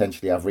could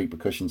potentially have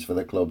repercussions for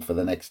the club for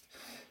the next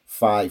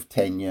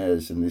 5-10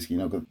 years, and there's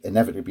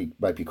inevitably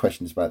might be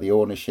questions about the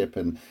ownership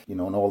and and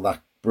all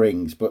that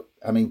brings. But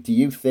I mean, do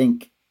you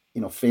think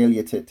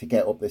failure to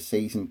get up this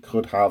season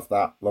could have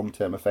that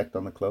long-term effect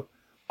on the club?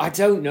 I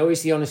don't know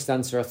is the honest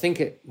answer. I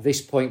think at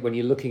this point, when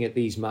you're looking at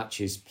these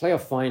matches,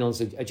 playoff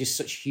finals are just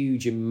such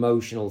huge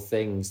emotional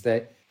things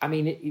that, I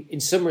mean, in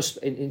some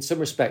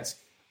respects,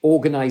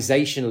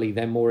 organisationally,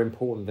 they're more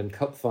important than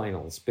cup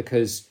finals,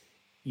 because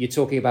you're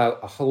talking about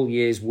a whole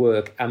year's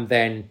work and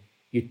then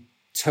you're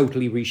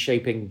totally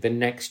reshaping the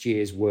next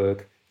year's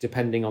work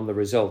depending on the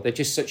result. They're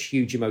just such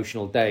huge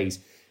emotional days.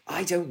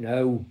 I don't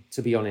know,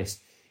 to be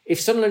honest.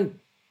 If Sunderland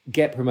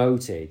get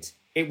promoted,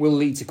 it will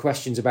lead to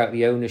questions about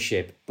the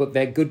ownership, but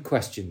they're good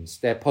questions.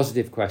 They're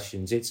positive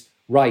questions. It's,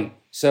 right,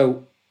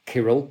 so,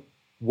 Kyril,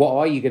 what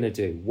are you going to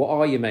do? What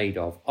are you made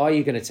of? Are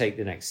you going to take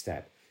the next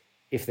step?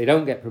 If they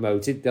don't get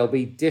promoted, there'll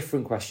be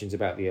different questions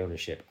about the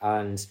ownership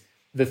and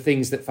the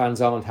things that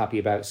fans aren't happy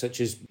about, such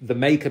as the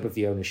makeup of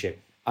the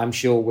ownership, I'm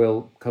sure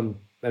will come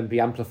and be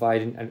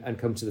amplified and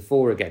come to the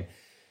fore again.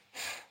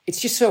 It's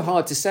just so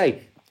hard to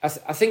say.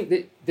 I think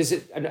that there's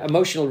an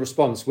emotional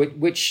response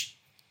which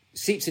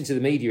seeps into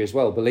the media as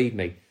well, believe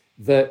me,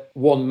 that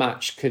one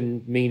match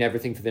can mean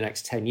everything for the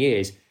next 10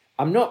 years.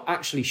 I'm not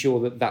actually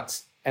sure that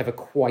that's ever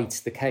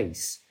quite the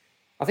case.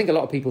 I think a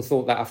lot of people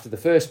thought that after the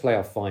first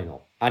playoff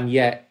final, and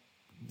yet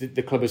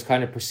the club has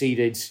kind of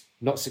proceeded,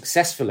 not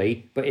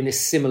successfully, but in a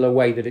similar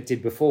way that it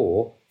did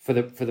before for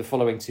the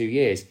following 2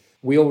 years.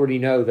 We already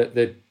know that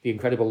the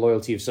incredible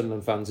loyalty of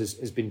Sunderland fans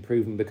has been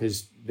proven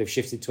because they've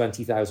shifted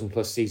 20,000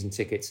 plus season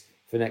tickets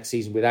for next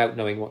season without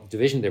knowing what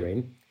division they're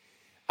in.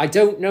 I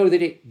don't know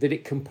that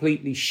it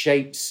completely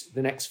shapes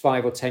the next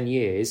 5 or 10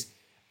 years.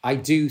 I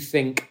do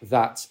think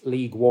that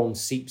League One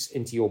seeps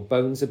into your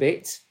bones a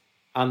bit,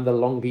 and the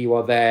longer you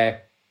are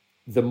there,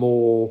 the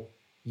more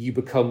you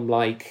become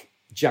like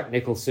Jack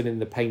Nicholson in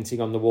the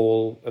painting on the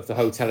wall of the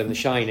hotel in The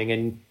Shining,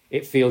 and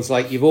it feels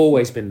like you've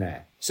always been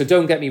there. So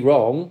don't get me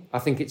wrong, I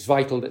think it's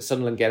vital that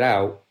Sunderland get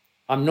out.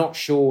 I'm not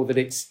sure that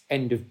it's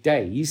end of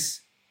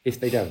days if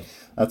they don't.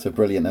 That's a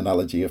brilliant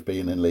analogy of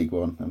being in League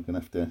One. I'm going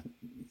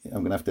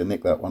to have to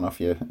nick that one off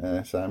you,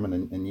 Simon,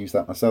 and use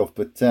that myself.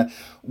 But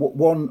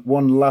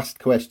one last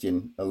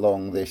question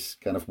along this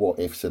kind of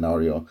what-if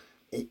scenario.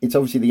 It's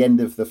obviously the end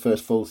of the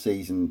first full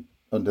season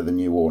under the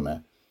new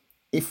owner.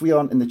 If we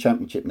aren't in the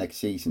Championship next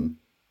season,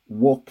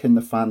 what can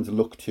the fans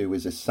look to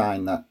as a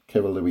sign that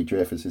Kyril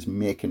Louis-Dreyfus is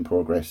making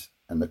progress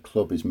and the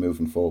club is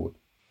moving forward?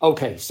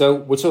 Okay, so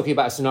we're talking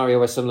about a scenario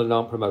where Sunderland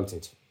aren't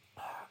promoted.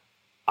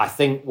 I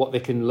think what they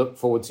can look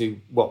forward to,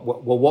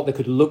 what they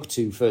could look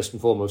to first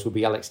and foremost would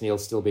be Alex Neil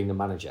still being the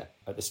manager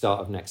at the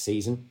start of next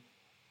season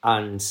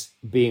and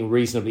being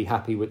reasonably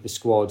happy with the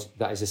squad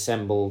that is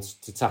assembled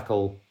to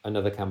tackle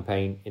another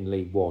campaign in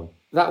League One.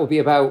 That would be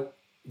about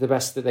the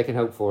best that they can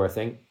hope for, I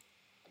think.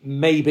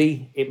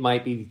 Maybe it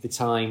might be the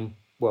time,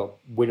 well,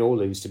 win or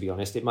lose, to be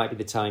honest, it might be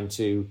the time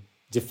to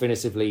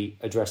definitively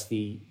address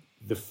the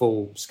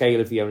full scale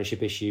of the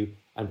ownership issue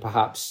and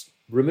perhaps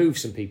remove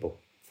some people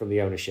from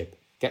the ownership.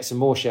 Get some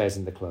more shares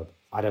in the club.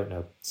 I don't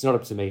know. It's not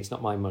up to me. It's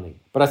not my money.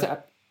 But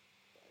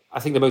I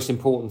think the most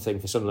important thing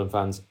for Sunderland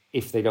fans,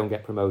 if they don't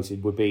get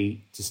promoted, would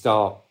be to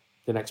start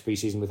the next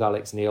pre-season with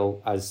Alex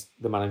Neil as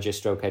the manager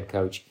stroke head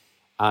coach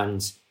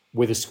and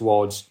with a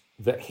squad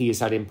that he has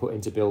had input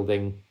into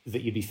building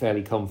that you'd be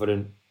fairly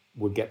confident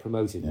would get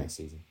promoted next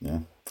season. Yeah.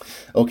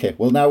 Okay,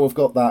 well, now we've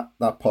got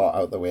that part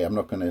out of the way. I'm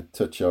not going to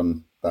touch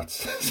on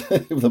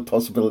the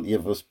possibility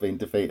of us being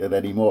defeated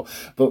anymore.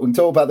 But we can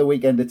talk about the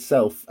weekend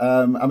itself.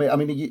 I mean,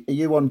 are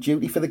you on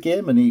duty for the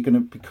game, and are you going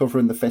to be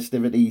covering the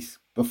festivities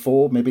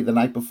before, maybe the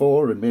night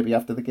before, and maybe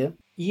after the game?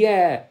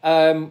 Yeah,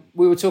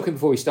 we were talking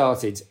before we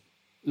started.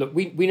 Look,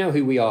 we know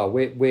who we are.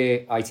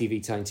 We're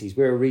ITV Tyne-Tees.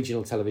 We're a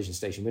regional television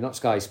station. We're not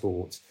Sky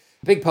Sports.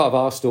 A big part of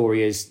our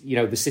story is,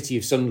 the city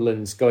of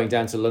Sunderland going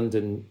down to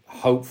London,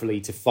 hopefully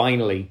to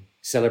finally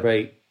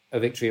celebrate a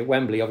victory at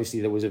Wembley.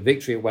 Obviously, there was a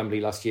victory at Wembley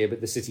last year, but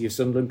the city of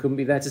Sunderland couldn't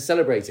be there to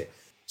celebrate it.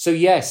 So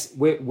yes,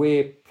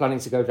 we're planning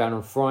to go down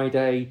on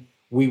Friday.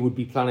 We would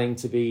be planning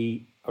to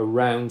be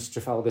around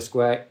Trafalgar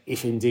Square,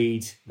 if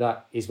indeed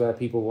that is where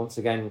people once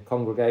again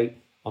congregate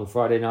on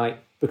Friday night,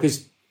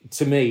 because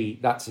to me,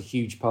 that's a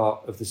huge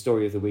part of the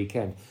story of the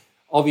weekend.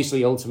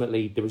 Obviously,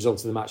 ultimately, the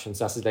result of the match on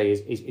Saturday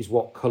is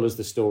what colours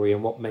the story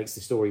and what makes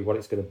the story what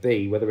it's going to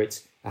be, whether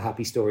it's a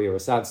happy story or a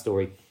sad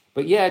story.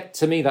 But yeah,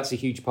 to me, that's a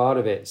huge part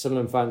of it.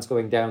 Sunderland fans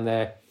going down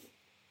there,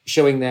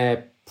 showing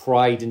their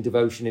pride and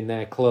devotion in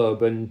their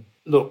club. And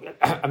look,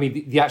 I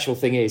mean, the actual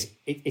thing is,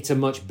 it's a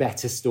much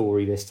better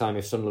story this time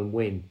if Sunderland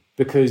win,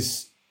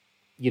 because,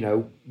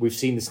 we've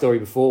seen the story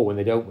before when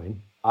they don't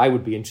win. I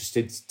would be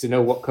interested to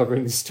know what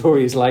covering the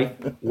story is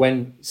like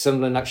when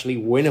Sunderland actually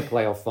win a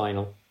playoff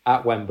final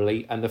at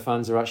Wembley and the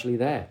fans are actually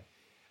there.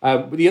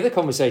 But the other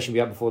conversation we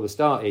had before the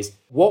start is,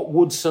 what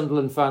would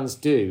Sunderland fans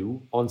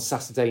do on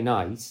Saturday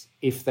night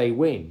if they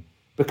win?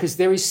 Because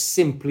there is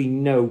simply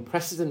no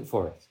precedent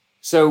for it.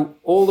 So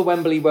all the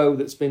Wembley woe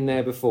that's been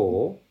there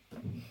before,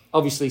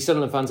 obviously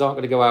Sunderland fans aren't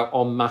going to go out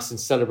en masse and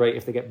celebrate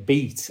if they get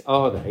beat,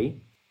 are they?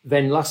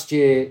 Then last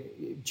year,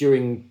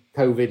 during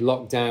COVID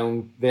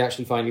lockdown, they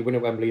actually finally win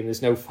at Wembley and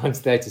there's no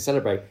fans there to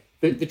celebrate.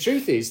 The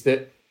truth is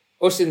that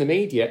us in the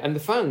media and the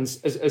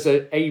fans, as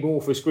an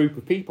amorphous group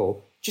of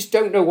people, just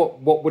don't know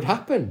what would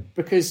happen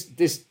because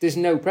there's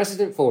no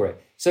precedent for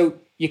it. So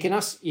you can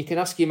ask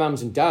your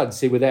mums and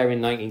dads who were there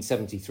in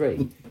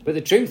 1973, but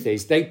the truth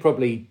is they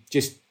probably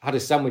just had a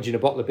sandwich and a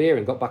bottle of beer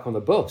and got back on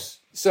the bus.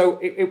 So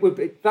it would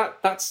be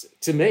that's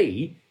to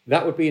me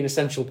that would be an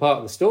essential part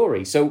of the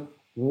story. So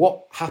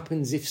what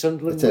happens if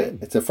Sunderland win?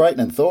 It's a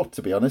frightening thought,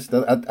 to be honest.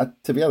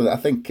 To be honest, I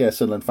think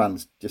Sunderland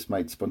fans just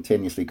might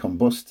spontaneously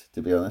combust,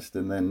 to be honest,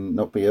 and then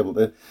not be able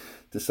to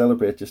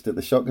celebrate just at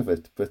the shock of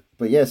it.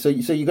 But yeah, so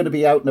you're going to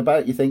be out and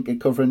about, you think,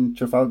 covering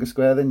Trafalgar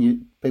Square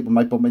then? People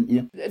might bump into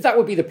you? That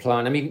would be the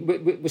plan. I mean,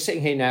 we're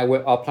sitting here now.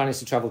 Our plan is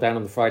to travel down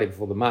on the Friday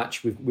before the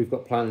match. We've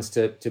got plans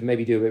to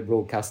maybe do a bit of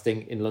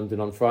broadcasting in London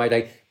on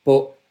Friday.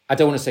 But I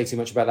don't want to say too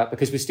much about that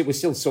because we're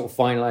still sort of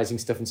finalising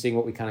stuff and seeing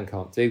what we can and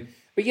can't do.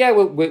 But yeah,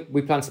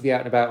 we plan to be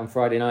out and about on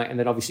Friday night, and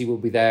then obviously we'll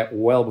be there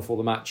well before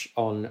the match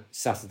on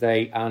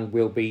Saturday, and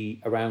we'll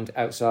be around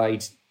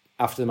outside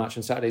after the match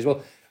on Saturday as well.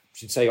 I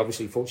should say,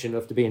 obviously, fortunate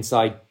enough to be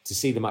inside to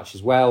see the match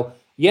as well.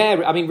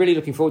 Yeah, I mean, really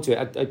looking forward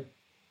to it. A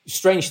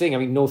strange thing, I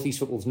mean, North East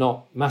football's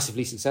not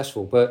massively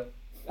successful, but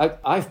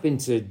I've been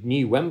to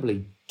New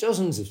Wembley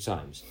dozens of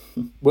times.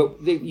 Well,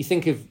 you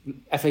think of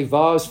FA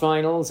Vars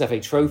finals, FA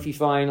Trophy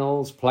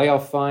finals,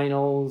 playoff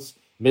finals,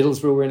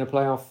 Middlesbrough were in a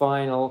playoff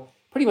final.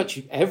 Pretty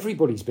much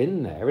everybody's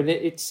been there, and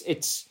it's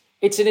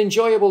an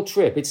enjoyable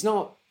trip. It's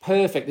not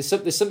perfect.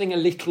 There's something a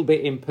little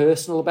bit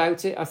impersonal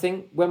about it, I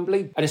think,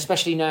 Wembley. And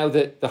especially now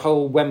that the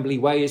whole Wembley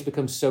way has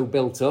become so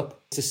built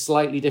up. It's a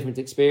slightly different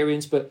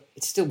experience, but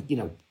it's still,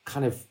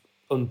 kind of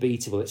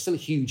unbeatable. It's still a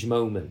huge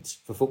moment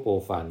for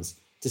football fans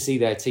to see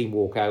their team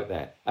walk out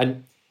there.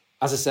 And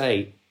as I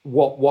say,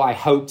 what I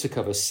hope to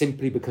cover,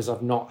 simply because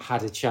I've not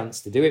had a chance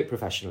to do it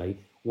professionally,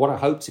 what I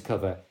hope to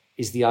cover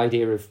is the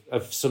idea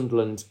of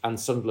Sunderland and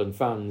Sunderland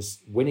fans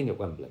winning at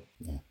Wembley.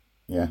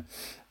 Yeah.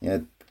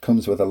 It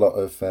comes with a lot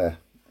of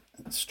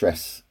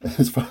stress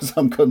as far as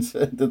I'm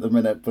concerned at the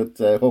minute, but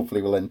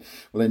hopefully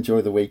we'll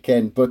enjoy the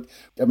weekend. But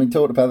I mean,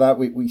 talking about that,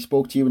 we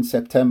spoke to you in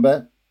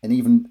September, and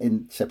even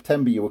in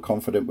September you were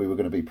confident we were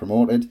going to be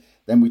promoted.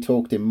 Then we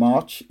talked in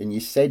March, and you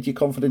said your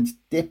confidence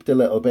dipped a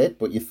little bit,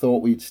 but you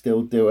thought we'd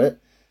still do it.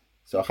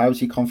 So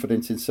how's your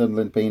confidence in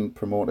Sunderland being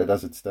promoted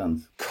as it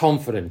stands?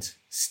 Confident,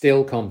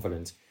 still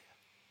confident.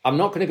 I'm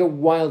not going to go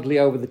wildly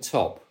over the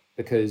top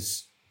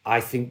because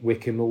I think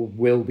Wycombe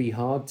will be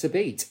hard to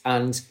beat.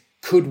 And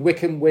could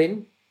Wycombe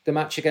win the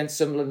match against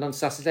Sunderland on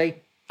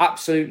Saturday?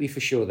 Absolutely, for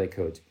sure they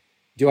could.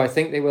 Do I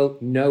think they will?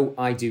 No,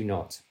 I do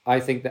not. I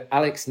think that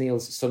Alex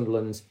Neil's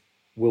Sunderland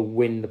will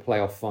win the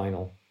playoff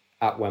final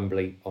at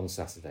Wembley on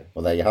Saturday.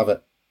 Well, there you have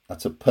it.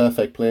 That's a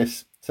perfect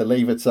place to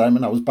leave it,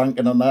 Simon. I was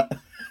banking on that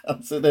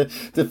answer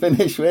to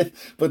finish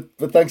with. But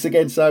thanks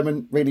again,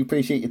 Simon. Really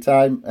appreciate your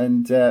time,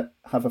 and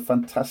have a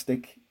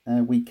fantastic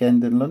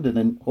weekend in London,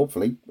 and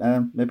hopefully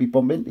maybe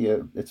bump into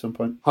you at some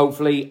point.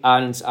 Hopefully,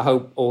 and I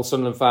hope all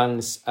Sunderland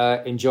fans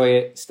enjoy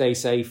it, stay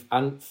safe,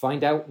 and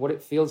find out what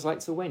it feels like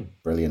to win.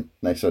 Brilliant.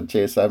 Nice one.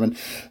 Cheers, Simon.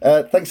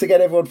 Thanks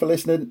again, everyone, for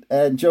listening.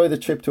 Enjoy the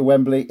trip to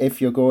Wembley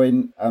if you're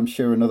going. I'm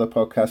sure another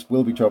podcast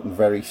will be dropping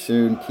very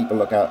soon. Keep a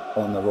lookout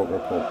on the Roker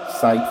Report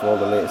site for all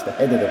the latest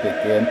ahead of the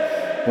big game.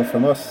 But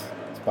from us,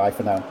 it's bye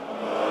for now.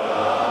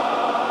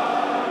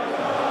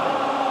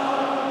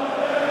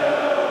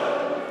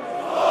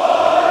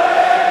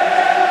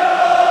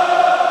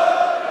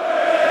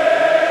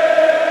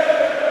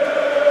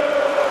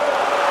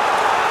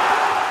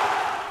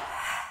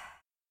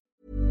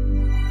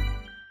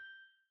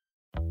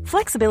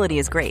 Flexibility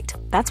is great.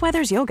 That's why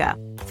there's yoga.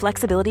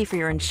 Flexibility for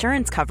your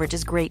insurance coverage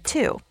is great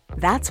too.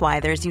 That's why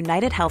there's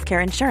United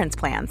Healthcare Insurance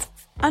Plans.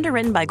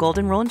 Underwritten by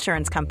Golden Rule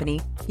Insurance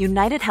Company,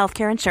 United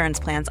Healthcare Insurance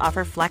Plans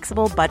offer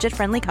flexible,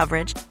 budget-friendly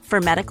coverage for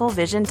medical,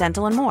 vision,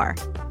 dental, and more.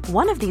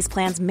 One of these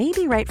plans may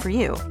be right for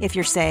you if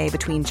you're, say,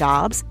 between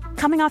jobs,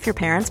 coming off your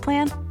parents'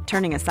 plan,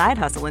 turning a side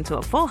hustle into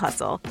a full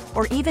hustle,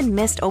 or even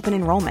missed open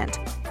enrollment.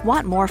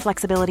 Want more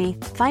flexibility?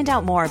 Find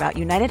out more about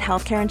United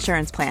Healthcare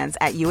Insurance Plans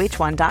at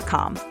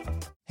uh1.com.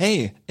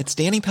 Hey, it's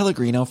Danny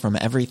Pellegrino from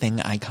Everything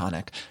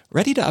Iconic.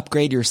 Ready to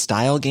upgrade your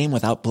style game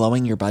without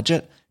blowing your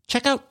budget?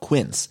 Check out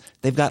Quince.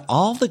 They've got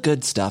all the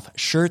good stuff,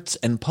 shirts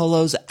and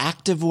polos,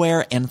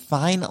 activewear, and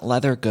fine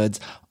leather goods,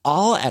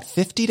 all at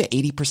 50 to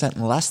 80%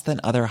 less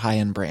than other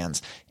high-end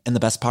brands. And the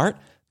best part?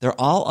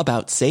 They're all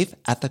about safe,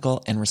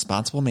 ethical, and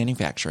responsible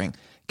manufacturing.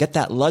 Get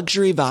that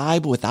luxury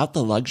vibe without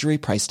the luxury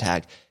price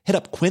tag. Hit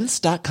up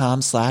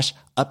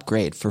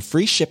quince.com/upgrade for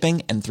free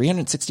shipping and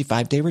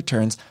 365-day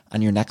returns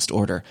on your next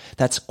order.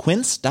 That's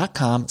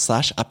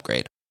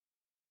quince.com/upgrade.